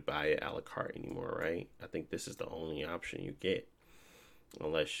you to buy it a la carte anymore, right? I think this is the only option you get,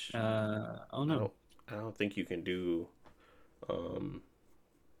 unless oh no, I don't think you can do. I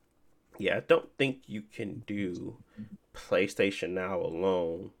don't think you can do PlayStation Now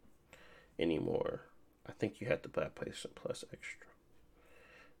alone anymore. I think you have to buy PlayStation Plus Extra.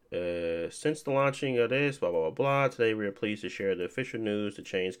 Since the launching of this, blah, blah, blah, blah, today we are pleased to share the official news. The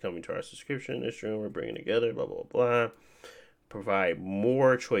change coming to our subscription in this room. We're bringing together, blah, blah, blah. Provide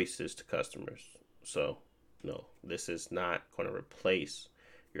more choices to customers. So, no, this is not going to replace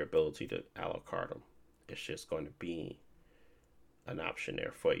your ability to a la carte them. It's just going to be an option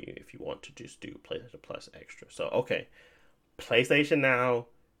there for you if you want to just do PlayStation Plus Extra. So, okay, PlayStation Now,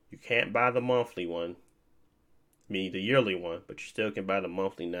 you can't buy the monthly one. The yearly one, but you still can buy the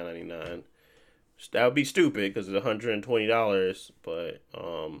monthly $9.99. That would be stupid because it's $120, but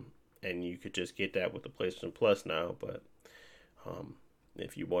and you could just get that with the PlayStation Plus now. But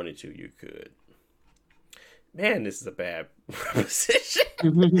if you wanted to, you could. Man, this is a bad proposition.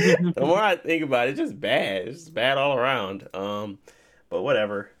 The more I think about it, it's just bad. It's just bad all around. But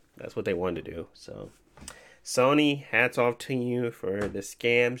whatever. That's what they wanted to do. So, Sony, hats off to you for the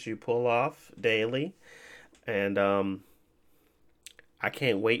scams you pull off daily. And I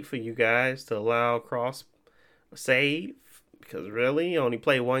can't wait for you guys to allow cross save, because really you only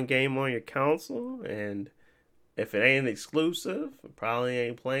play one game on your console, and if it ain't exclusive, you probably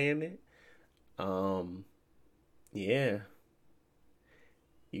ain't playing it. Yeah.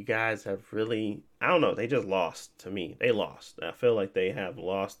 you guys have really, I don't know, they just lost to me. They lost. I feel like they have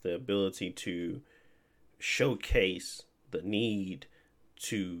lost the ability to showcase the need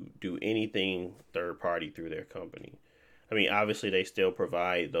to do anything third party through their company. I mean, obviously they still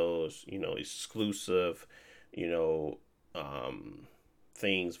provide those, exclusive, you know,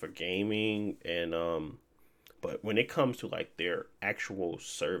 things for gaming and but when it comes to like their actual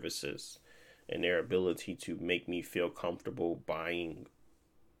services and their ability to make me feel comfortable buying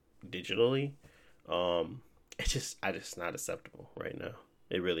digitally, it's just not acceptable right now.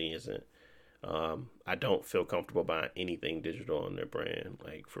 It really isn't. I don't feel comfortable buying anything digital on their brand,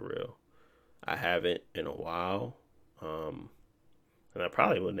 like for real. I haven't in a while. And I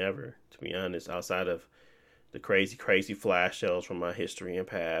probably will never, to be honest, outside of the crazy, crazy flash sales from my history and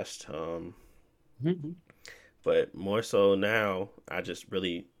past. But more so now, I just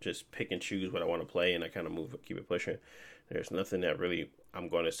really just pick and choose what I want to play, and I kind of keep it pushing. There's nothing that really I'm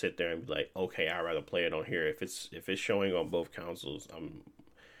going to sit there and be like, okay, I'd rather play it on here. If it's showing on both consoles, I'm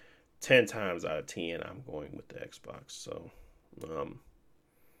 10 times out of 10, I'm going with the Xbox. So,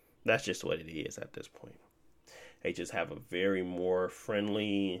 that's just what it is at this point. They just have a very more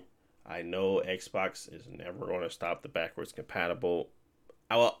friendly. I know Xbox is never going to stop the backwards compatible.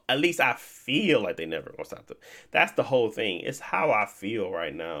 Well, at least I feel like they never going to stop the. That's the whole thing. It's how I feel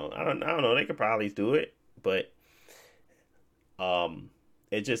right now. I don't know. They could probably do it, but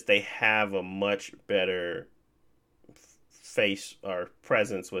it just they have a much better face or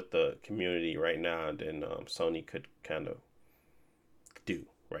presence with the community right now than Sony could kind of do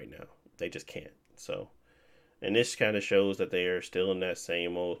right now. They just can't. So, and this kind of shows that they are still in that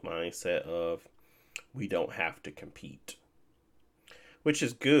same old mindset of we don't have to compete, which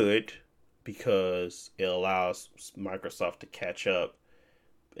is good because it allows Microsoft to catch up.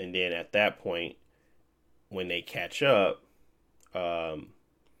 And then at that point, when they catch up,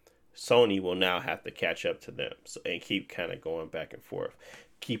 Sony will now have to catch up to them, and keep kind of going back and forth,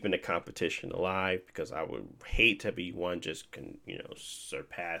 keeping the competition alive, because I would hate to be one just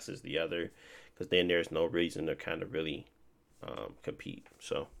surpasses the other, because then there's no reason to kind of really compete.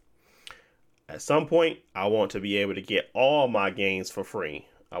 So at some point, I want to be able to get all my games for free.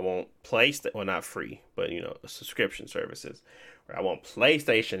 I want not free, but subscription services. Or I want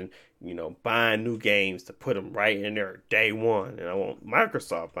PlayStation, buying new games to put them right in there day one, and I want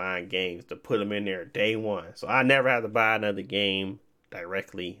Microsoft buying games to put them in there day one, so I never have to buy another game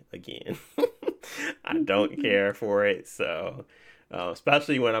directly again. I don't care for it. So,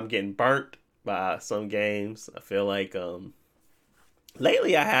 especially when I'm getting burnt by some games, I feel like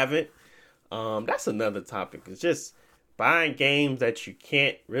lately I haven't. That's another topic. It's just buying games that you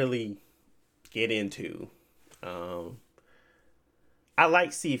can't really get into. I like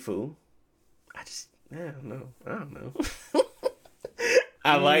Sifu. I don't know.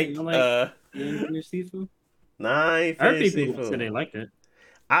 I like Sifu. Nah, I ain't I heard finished people Sifu. say they liked it.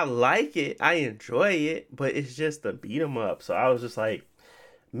 I like it. I enjoy it, but it's just a beat 'em up. So I was just like,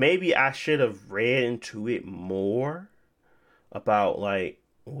 maybe I should have read into it more about like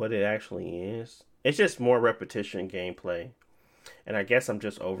what it actually is. It's just more repetition gameplay, and I guess I'm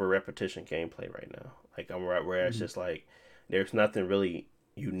just over repetition gameplay right now. Like I'm right where it's just like there's nothing really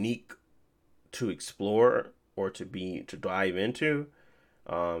unique to explore or to dive into.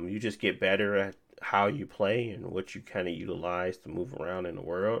 You just get better at how you play and what you kind of utilize to move around in the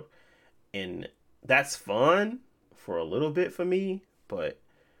world, and that's fun for a little bit for me. But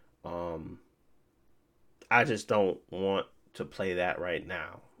I just don't want to play that right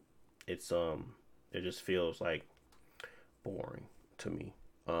now. It's it just feels like boring to me.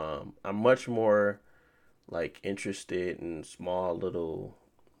 I'm much more like interested in small little,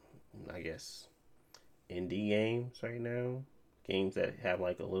 I guess, indie games right now. Games that have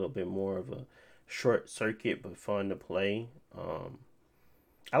like a little bit more of a short circuit but fun to play.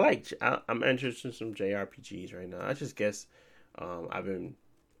 I'm interested in some JRPGs right now. I just guess I've been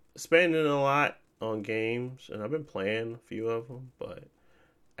spending a lot on games and I've been playing a few of them, but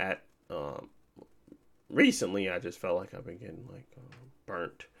at recently I just felt like I've been getting like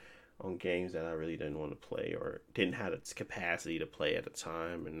burnt on games that I really didn't want to play or didn't have the capacity to play at the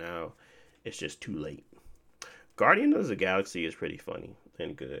time, and now it's just too late. Guardians of the Galaxy is pretty funny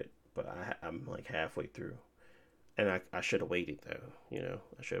and good, but I'm like halfway through, and I should have waited though. I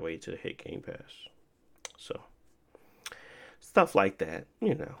should have waited till it hit Game Pass. So stuff like that,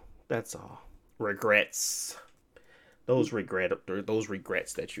 that's all. Regrets. Those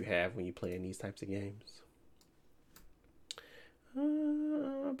regrets that you have when you play in these types of games.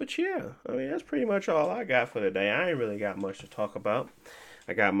 But yeah, I mean that's pretty much all I got for today. I ain't really got much to talk about.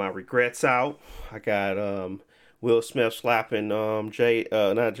 I got my regrets out. I got Will Smith slapping not Jay,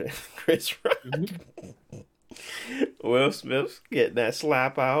 Chris Rock. Will Smith getting that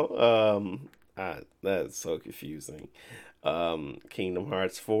slap out. That's so confusing. Kingdom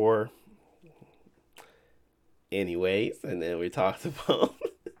Hearts 4. Anyways, and then we talked about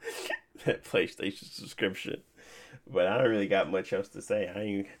that PlayStation subscription. But I don't really got much else to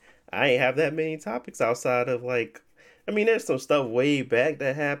say. I ain't have that many topics outside of like, I mean, there's some stuff way back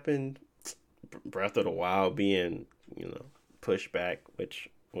that happened. Breath of the Wild being, pushed back, which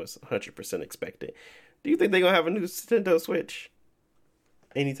was 100% expected. Do you think they're gonna have a new Nintendo Switch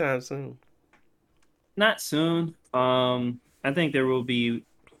anytime soon? Not soon. I think there will be.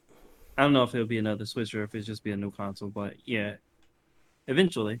 I don't know if it'll be another Switch or if it's just be a new console, but yeah,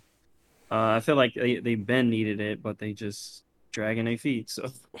 eventually. I feel like they've been needed it, but they just dragging their feet.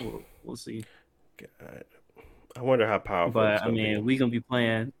 So we'll see. God. I wonder how powerful. But I mean, we gonna be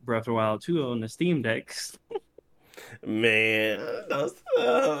playing Breath of the Wild 2 on the Steam decks. Man,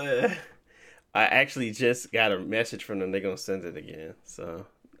 I actually just got a message from them. They're gonna send it again. So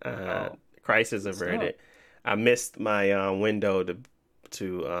crisis averted. I missed my window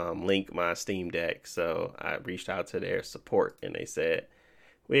to link my Steam Deck, so I reached out to their support and they said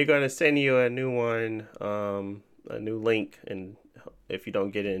we're gonna send you a new one, a new link, and if you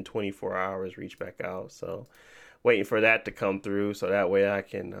don't get it in 24 hours, reach back out. So waiting for that to come through, so that way I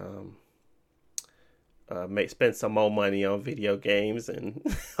can spend some more money on video games, and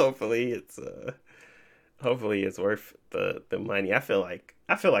hopefully it's worth the money. I feel like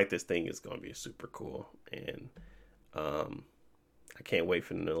this thing is gonna be super cool, and I can't wait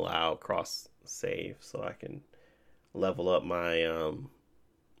for them to allow cross save so I can level up my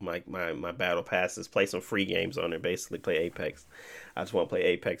my battle passes, play some free games on it, basically play Apex. I just want to play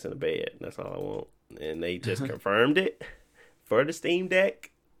Apex in the bed. That's all I want. And they just confirmed it for the Steam Deck.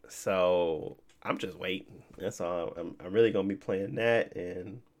 So I'm just waiting. That's all. I'm really going to be playing that.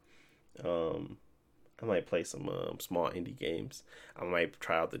 And I might play some small indie games. I might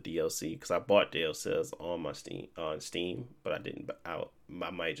try out the DLC because I bought DLCs on Steam, but I didn't. I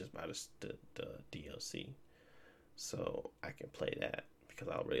might just buy the DLC so I can play that because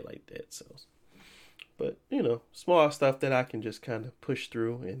I really like Dead Cells. But small stuff that I can just kind of push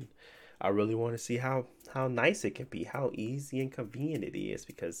through, and I really want to see how nice it can be, how easy and convenient it is,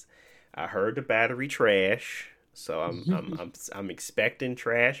 because I heard the battery trash, so I'm expecting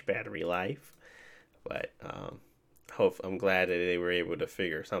trash battery life. But I'm glad that they were able to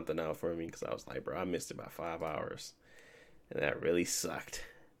figure something out for me, because I was like, bro, I missed it by 5 hours, and that really sucked.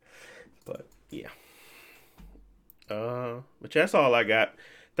 But yeah. But that's all I got.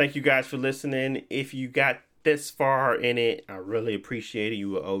 Thank you guys for listening. If you got this far in it, I really appreciate it. You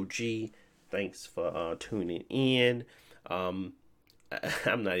were OG. Thanks for tuning in. I'm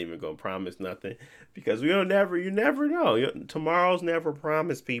not even gonna promise nothing because you never know. Tomorrow's never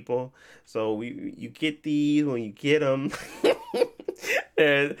promised, people. So you get these when you get them,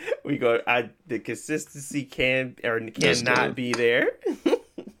 and the consistency can or cannot be there.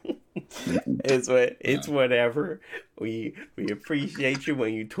 It's whatever. We appreciate you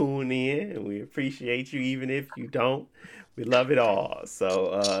when you tune in, and we appreciate you even if you don't. We love it all.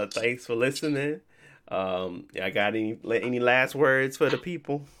 So thanks for listening. I got any last words for the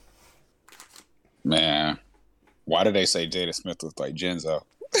people? Man, why did they say Jada Smith was like Genzo?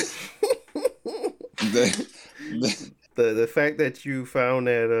 The fact that you found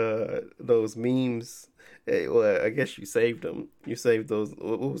that those memes. Hey, well, I guess you saved them. You saved those.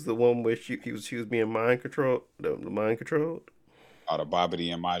 What was the one where she was being mind controlled? The mind controlled. Oh, the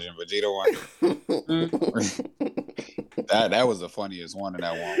Bobbity and Majin Vegeta one. that was the funniest one in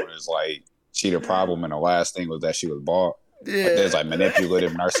that one. Where it's like she the problem, and the last thing was that she was bald. Yeah. Like, there's like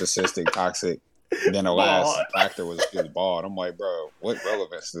manipulative, narcissistic, toxic. And then the last factor was she was bald. I'm like, bro, what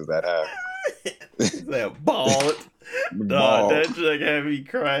relevance does that have? That bald. Dog, that just had me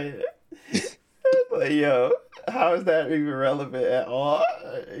crying. But yo, how is that even relevant at all?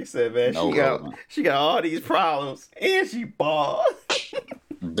 He said, man, she got all these problems and she bald.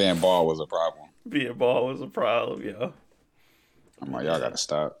 Being bald was a problem. Being bald was a problem, yo. I'm like, y'all gotta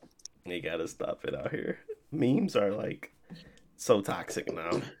stop. You gotta stop it out here. Memes are like so toxic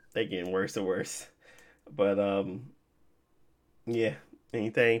now. They're getting worse and worse. But yeah.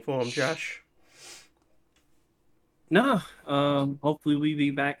 Anything for him, Josh? No. Hopefully we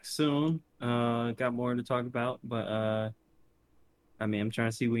be back soon. Got more to talk about, but I mean, I'm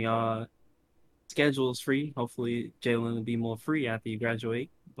trying to see when y'all schedule is free. Hopefully Jalen will be more free after you graduate,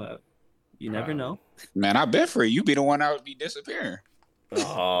 but you never know. Man, I bet free. You be the one that would be disappearing.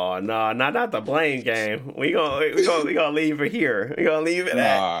 Oh no, not the blame game. We gonna leave it here. We gonna leave it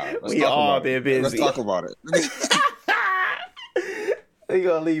at we all been busy. Let's talk about it. We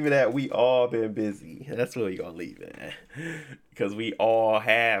gonna leave it at we all been busy. That's what we gonna leave it at. Because we all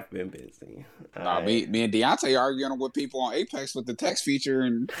have been busy. Nah, me and Deontay arguing with people on Apex with the text feature,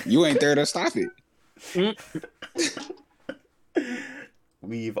 and you ain't there to stop it.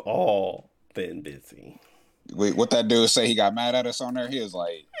 We've all been busy. Wait, what that dude say? He got mad at us on there. He was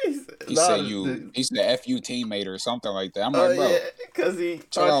like, he said "F you teammate" or something like that. I'm like, bro, because he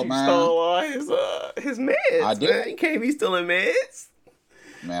thought you stole all his meds. I did. Man. You can't be stealing meds.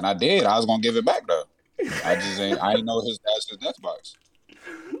 Man, I did. I was gonna give it back though. I ain't know that's his death box.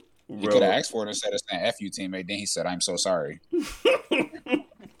 He could have asked for it instead of saying "F you teammate." Then he said, "I'm so sorry."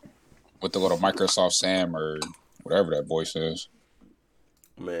 With the little Microsoft Sam or whatever that voice is.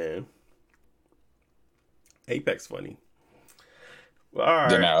 Man. Apex funny. Well, all right.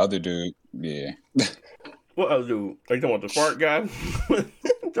 Then that other dude, yeah. What other dude? Are you talking about the fart guy?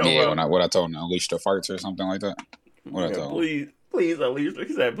 Yeah, what I told him, unleash the farts or something like that. What I told him. Please unleash.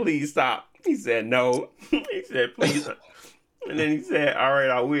 He said, please stop. He said, no. He said, please. And then he said, all right,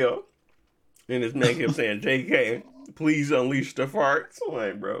 I will. And this man kept saying, JK, please unleash the farts. I'm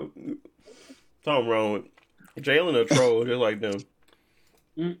like, bro, something wrong with Jalen a troll just like them.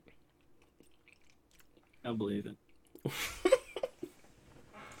 I believe it.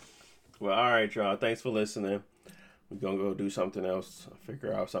 Well, all right, y'all. Thanks for listening. We're going to go do something else.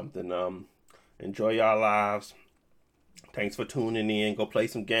 Figure out something. Enjoy y'all lives. Thanks for tuning in. Go play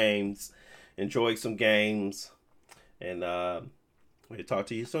some games. Enjoy some games. And we'll talk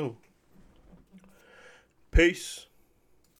to you soon. Peace.